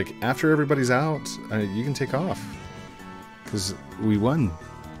Boatman, like after everybody's out, you can take off. Because we won.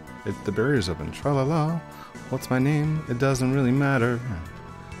 The barrier's open. Tra-la-la. What's my name? It doesn't really matter.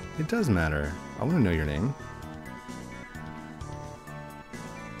 It does matter. I want to know your name.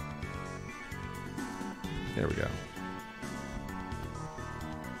 There we go.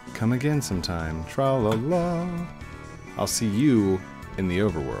 Come again sometime. Tra-la-la. I'll see you in the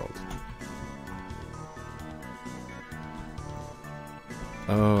overworld.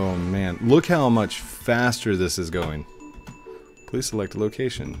 Oh man, look how much faster this is going. Please select a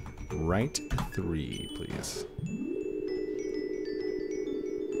location. Right 3, please.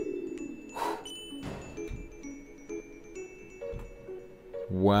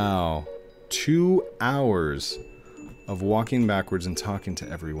 Wow. 2 hours of walking backwards and talking to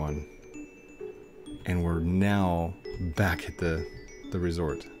everyone. And we're now back at the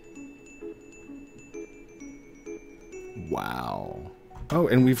resort. Wow. Oh,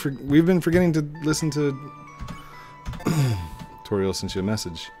 and we've been forgetting to listen to... Toriel sent you a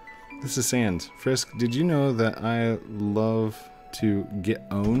message. This is Sand. Frisk, did you know that I love to get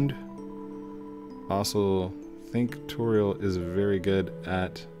owned? Also, think Toriel is very good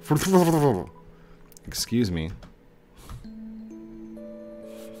at... Excuse me.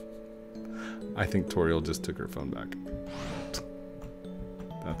 I think Toriel just took her phone back.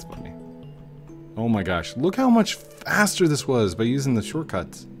 That's funny. Oh my gosh, look how much faster this was by using the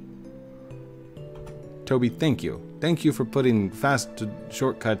shortcuts. Toby, thank you. Thank you for putting fast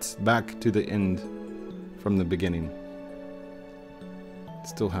shortcuts back to the end from the beginning.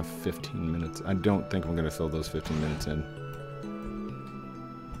 Still have 15 minutes. I don't think I'm going to fill those 15 minutes in.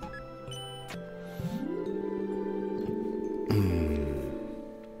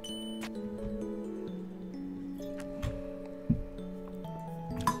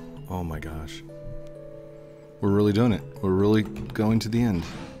 Oh my gosh. We're really doing it. We're really going to the end.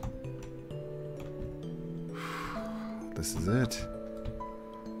 This is it.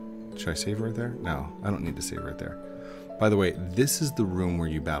 Should I save right there? No, I don't need to save right there. By the way, this is the room where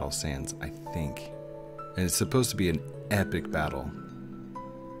you battle Sans, I think. And it's supposed to be an epic battle.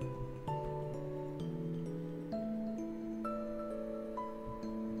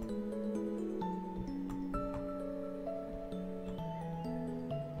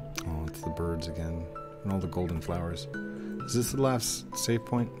 Oh, it's the birds again. And all the golden flowers. Is this the last save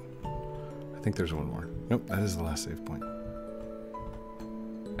point? I think there's one more. Nope, that is the last save point.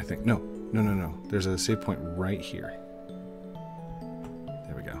 I think. No. There's a save point right here.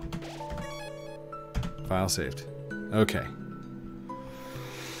 There we go. File saved. Okay.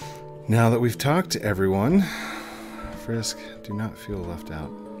 Now that we've talked to everyone, Frisk, do not feel left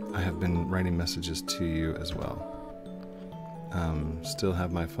out. I have been writing messages to you as well. Still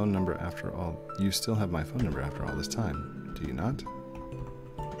have my phone number after all. You still have my phone number after all this time, do you not?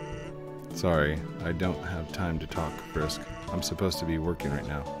 Sorry, I don't have time to talk, Frisk. I'm supposed to be working right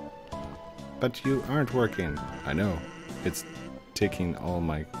now. But you aren't working. I know. It's taking all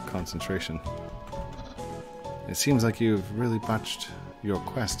my concentration. It seems like you've really botched your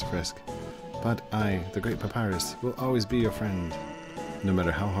quest, Frisk. But I, the Great Papyrus, will always be your friend, no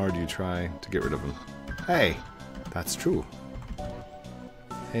matter how hard you try to get rid of him. Hey, that's true.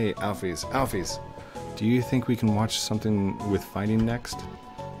 Hey, Alfies. Alfies, do you think we can watch something with fighting next?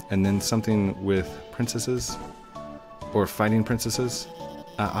 And then something with princesses? Or fighting princesses?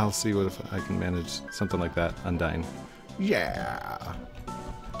 I'll see what if I can manage something like that. Undying. Yeah!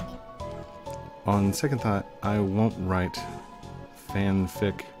 On second thought, I won't write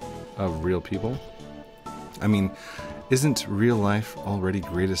fanfic of real people. I mean, isn't real life already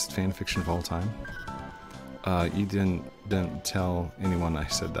greatest fanfiction of all time? You didn't tell anyone I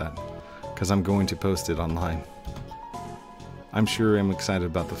said that, because I'm going to post it online. I'm sure I'm excited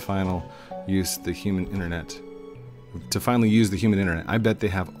about the final use of the human internet. To finally use the human internet. I bet they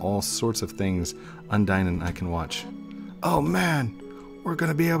have all sorts of things Undyne and I can watch. Oh man, we're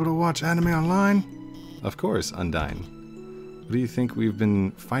gonna be able to watch anime online? Of course, Undyne. What do you think we've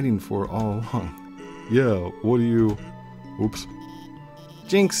been fighting for all along? Yeah, what do you... Oops.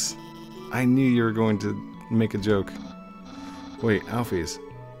 Jinx! I knew you were going to make a joke. Wait, Alfies,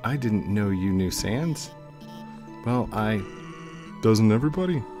 I didn't know you knew Sans? Well, Doesn't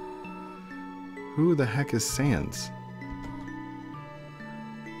everybody? Who the heck is Sans?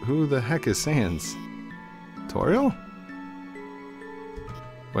 Who the heck is Sans? Toriel?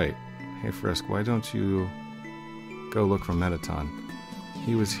 Wait, hey Frisk, why don't you go look for Metaton?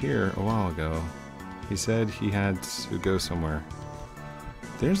 He was here a while ago. He said he had to go somewhere.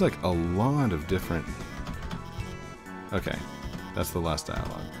 There's like a lot of different... Okay, that's the last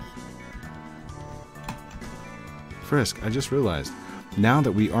dialogue. Frisk, I just realized, now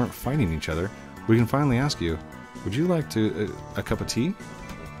that we aren't fighting each other, we can finally ask you, would you like to a cup of tea?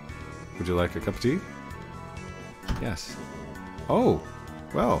 Would you like a cup of tea? Yes. Oh,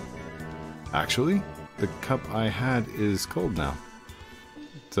 well, actually, the cup I had is cold now,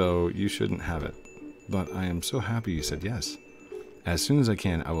 so you shouldn't have it. But I am so happy you said yes. As soon as I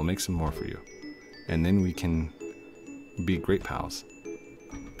can, I will make some more for you, and then we can be great pals.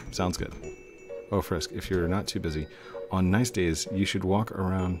 Sounds good. Oh, Frisk, if you're not too busy, on nice days, you should walk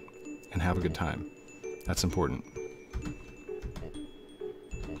around and have a good time. That's important.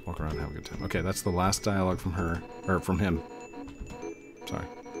 Walk around and have a good time. Okay, that's the last dialogue from her, or from him. Sorry.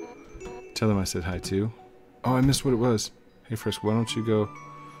 Tell them I said hi too. Oh, I missed what it was. Hey, Frisk, why don't you go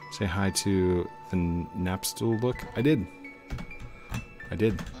say hi to the Napstool look? I did.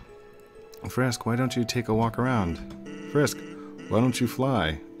 Frisk, why don't you take a walk around? Frisk, why don't you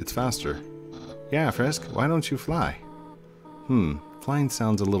fly? It's faster. Yeah, Frisk, why don't you fly? Flying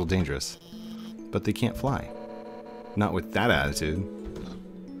sounds a little dangerous. But they can't fly. Not with that attitude.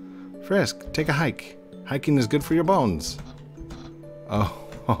 Frisk, take a hike. Hiking is good for your bones.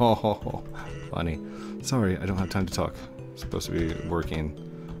 Oh, funny. Sorry, I don't have time to talk. I'm supposed to be working.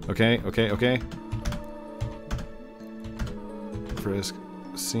 Okay. Frisk,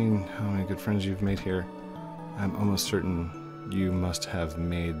 seeing how many good friends you've made here, I'm almost certain you must have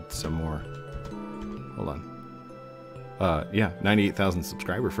made some more. Hold on. Yeah, 98,000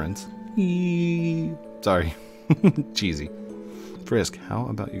 subscriber friends. Sorry. Cheesy. Frisk, how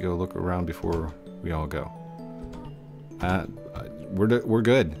about you go look around before we all go? We're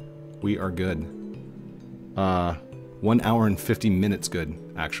good. We are good. 1 hour and 50 minutes good,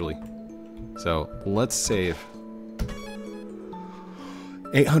 actually. So, let's save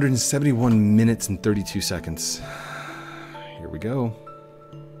 871 minutes and 32 seconds. Here we go.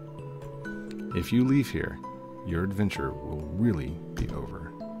 If you leave here, your adventure will really be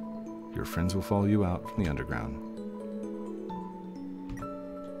over. Your friends will follow you out from the underground.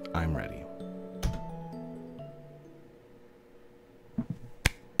 I'm ready.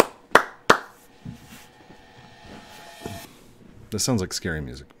 This sounds like scary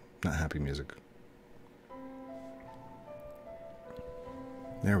music, not happy music.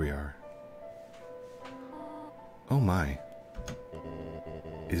 There we are. Oh my.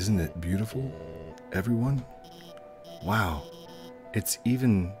 Isn't it beautiful, everyone? Wow. It's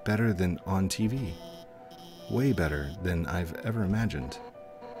even better than on TV. Way better than I've ever imagined.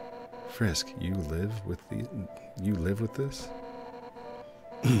 Frisk, you live with this?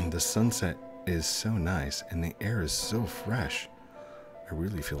 The sunset is so nice and the air is so fresh. I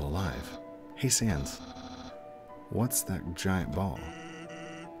really feel alive. Hey Sans, what's that giant ball?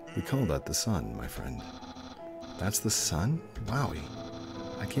 We call that the sun, my friend. That's the sun? Wowie.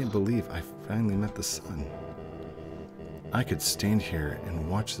 I can't believe I finally met the sun. I could stand here and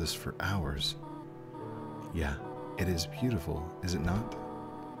watch this for hours. Yeah, it is beautiful, is it not?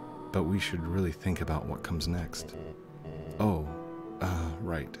 But we should really think about what comes next. Oh,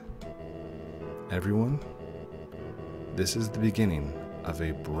 right. Everyone, this is the beginning of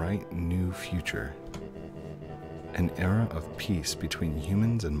a bright new future. An era of peace between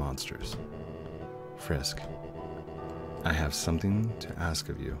humans and monsters. Frisk, I have something to ask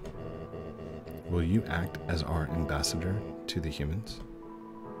of you. Will you act as our ambassador to the humans?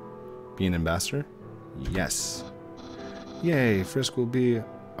 Be an ambassador? Yes. Yay, Frisk will be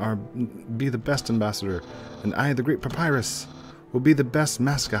the best ambassador, and I, the great Papyrus, will be the best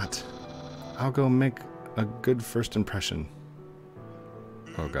mascot. I'll go make a good first impression.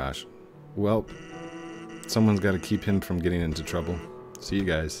 Oh gosh. Well, someone's got to keep him from getting into trouble. See you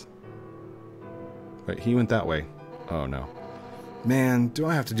guys. Wait, he went that way. Oh no. Man, do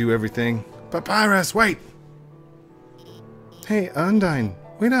I have to do everything? Papyrus, wait! Hey, Undyne,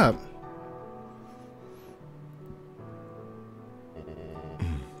 wait up!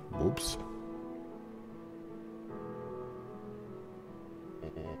 Whoops.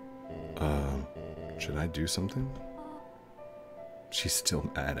 Should I do something? She's still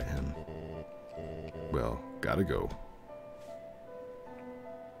mad at him. Well, gotta go.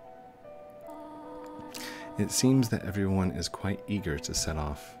 It seems that everyone is quite eager to set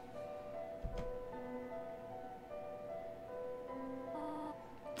off.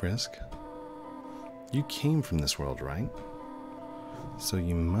 Frisk, you came from this world, right? So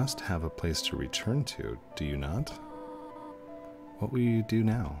you must have a place to return to, do you not? What will you do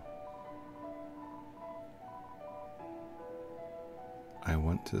now? I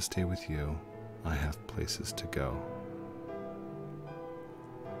want to stay with you. I have places to go.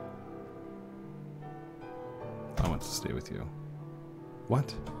 I want to stay with you.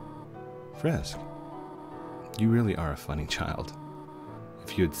 What? Frisk, you really are a funny child.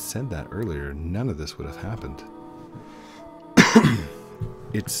 If you had said that earlier, none of this would have happened.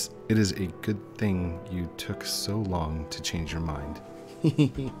 It is a good thing you took so long to change your mind.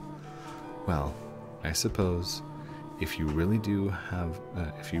 Well, I suppose if you really do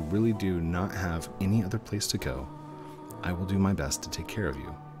not have any other place to go, I will do my best to take care of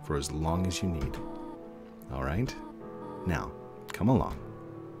you for as long as you need. All right? Now, come along.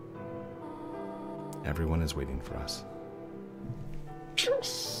 Everyone is waiting for us.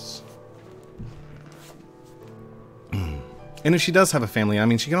 And if she does have a family, I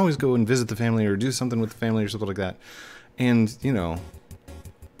mean, she can always go and visit the family or do something with the family or something like that. And, you know,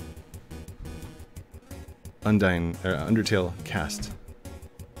 Undertale cast.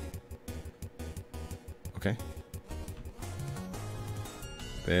 Okay.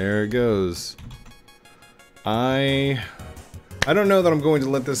 There it goes. I I don't know that I'm going to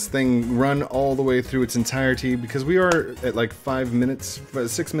let this thing run all the way through its entirety because we are at like 6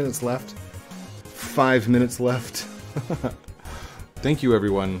 minutes left. 5 minutes left. Thank you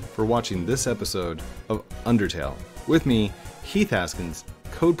everyone for watching this episode of Undertale. With me, Heath Haskins,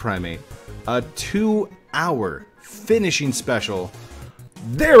 Code Primate, a 2-hour finishing special.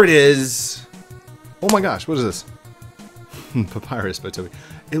 There it is! Oh my gosh, what is this? Papyrus by Toby.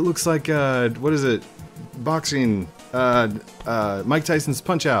 It looks like, what is it? Boxing, Mike Tyson's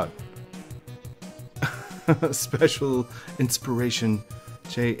Punch-Out. Special inspiration,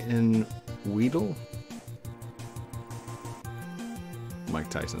 J.N. Weedle? Mike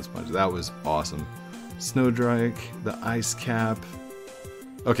Tyson's Punch. That was awesome. Snowdrake, the Ice Cap.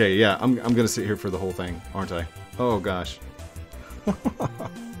 Okay, yeah, I'm gonna sit here for the whole thing, aren't I? Oh gosh.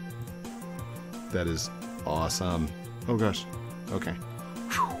 That is awesome. Oh gosh. Okay.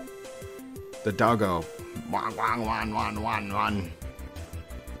 Whew. The doggo. Wang, wang, wan, wan, wan, wan.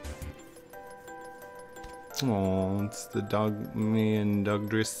 Oh, it's the dog, me and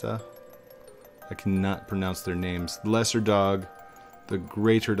Dogdrissa. I cannot pronounce their names. The lesser dog, the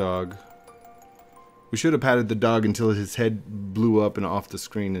greater dog. We should have patted the dog until his head blew up and off the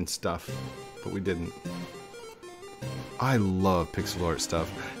screen and stuff, but we didn't. I love pixel art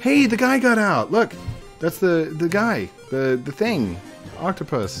stuff. Hey, the guy got out! Look! That's the guy. The thing.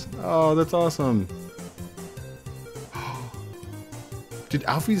 Octopus. Oh, that's awesome. Did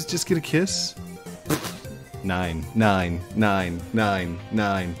Alfie's just get a kiss? 9, 9, 9, 9,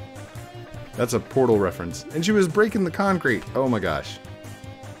 9. That's a Portal reference. And she was breaking the concrete. Oh my gosh.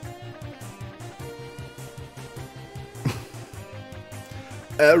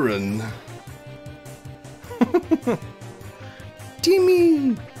 Aaron.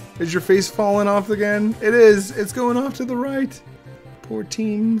 Timmy! Is your face falling off again? It is. It's going off to the right. Poor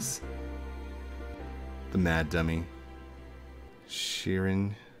teams. The Mad Dummy.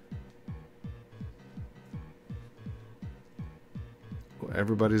 Sheeran. Well,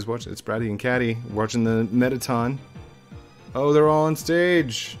 everybody's watching. It's Brady and Caddy watching the Metaton. Oh, they're all on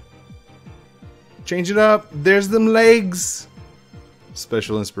stage. Change it up. There's them legs.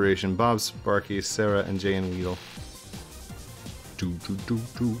 Special inspiration. Bob, Sparky, Sarah, and J.N. Weedle.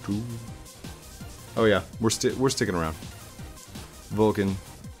 Oh yeah, we're sticking around. Vulcan.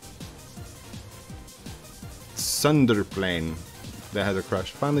 Sunderplane. That has a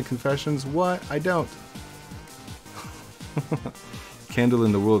crush. Finally confessions? What? I don't. Candle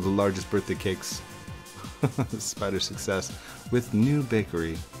in the world, the largest birthday cakes. Spider success with new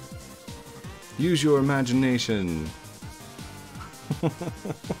bakery. Use your imagination.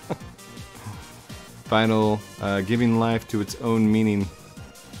 Final, giving life to its own meaning.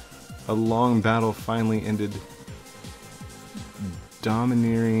 A long battle finally ended.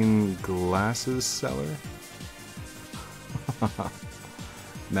 Domineering glasses seller.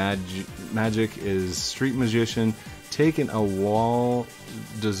 Magic is street magician taking a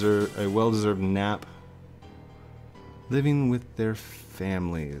well-deserved nap. Living with their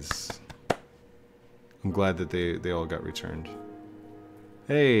families. I'm glad that they all got returned.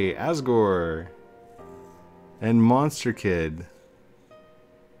 Hey, Asgore. And Monster Kid.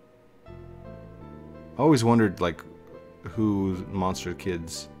 I always wondered, like, who Monster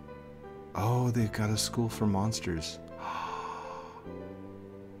Kids... Oh, they've got a school for monsters.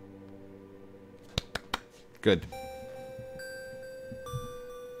 Good.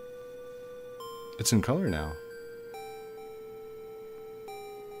 It's in color now.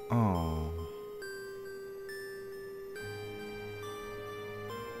 Oh.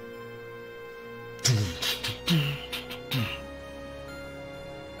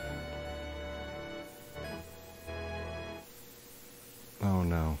 Oh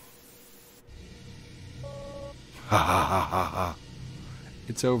no. Ha ha ha ha ha.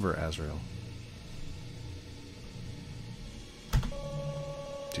 It's over, Azrael.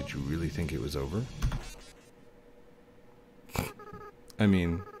 Did you really think it was over? I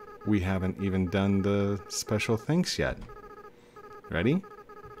mean, we haven't even done the special thanks yet. Ready?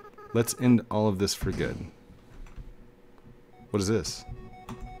 Let's end all of this for good. What is this?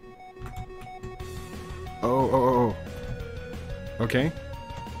 Oh. Okay.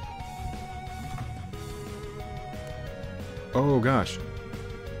 Oh gosh.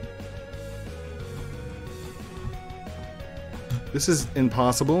 This is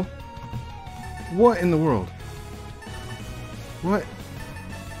impossible. What in the world? What?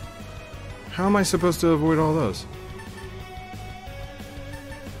 How am I supposed to avoid all those?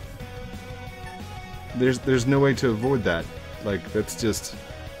 There's no way to avoid that. Like, that's just...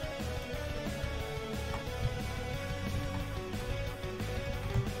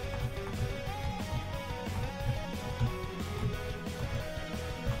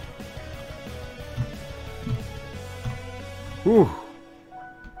 Whew.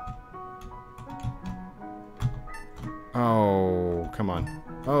 Oh, come on.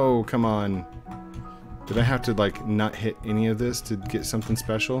 Oh, come on. Did I have to, like, not hit any of this to get something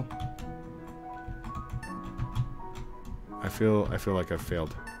special? I feel like I've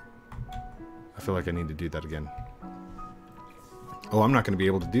failed. I feel like I need to do that again. Oh, I'm not going to be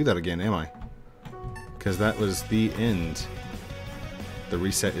able to do that again, am I? Because that was the end. The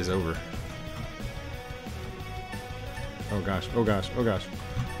reset is over. Oh gosh, oh gosh, oh gosh.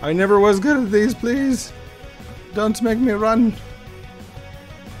 I never was good at these, please! Don't make me run!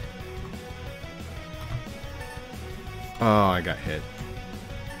 Oh, I got hit.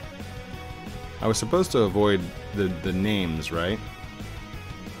 I was supposed to avoid the names, right?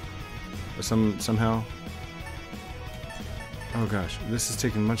 Or somehow? Oh gosh, this is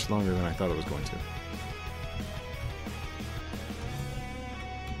taking much longer than I thought it was going to.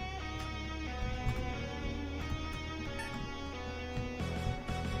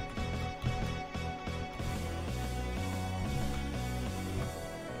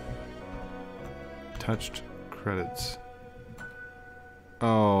 Touched credits.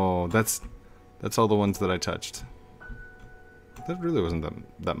 Oh, that's all the ones that I touched. That really wasn't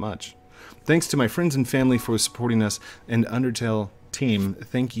that much. Thanks to my friends and family for supporting us, and Undertale team,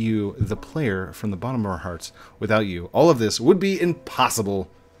 thank you, the player, from the bottom of our hearts. Without you, all of this would be impossible.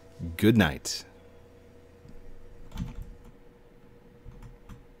 Good night.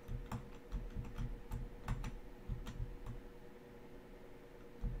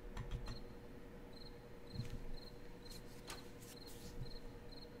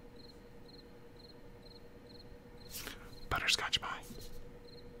 Butterscotch pie.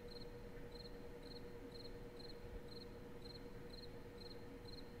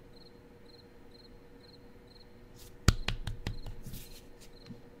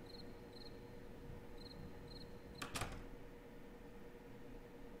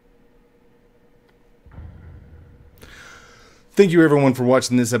 Thank you everyone for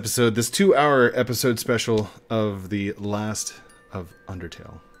watching this episode, this 2-hour episode special of the Last of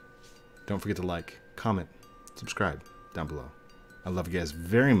Undertale. Don't forget to like, comment, subscribe down below. I love you guys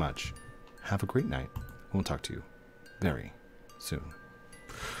very much. Have a great night. We'll talk to you very soon.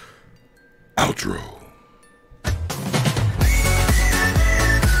 Outro.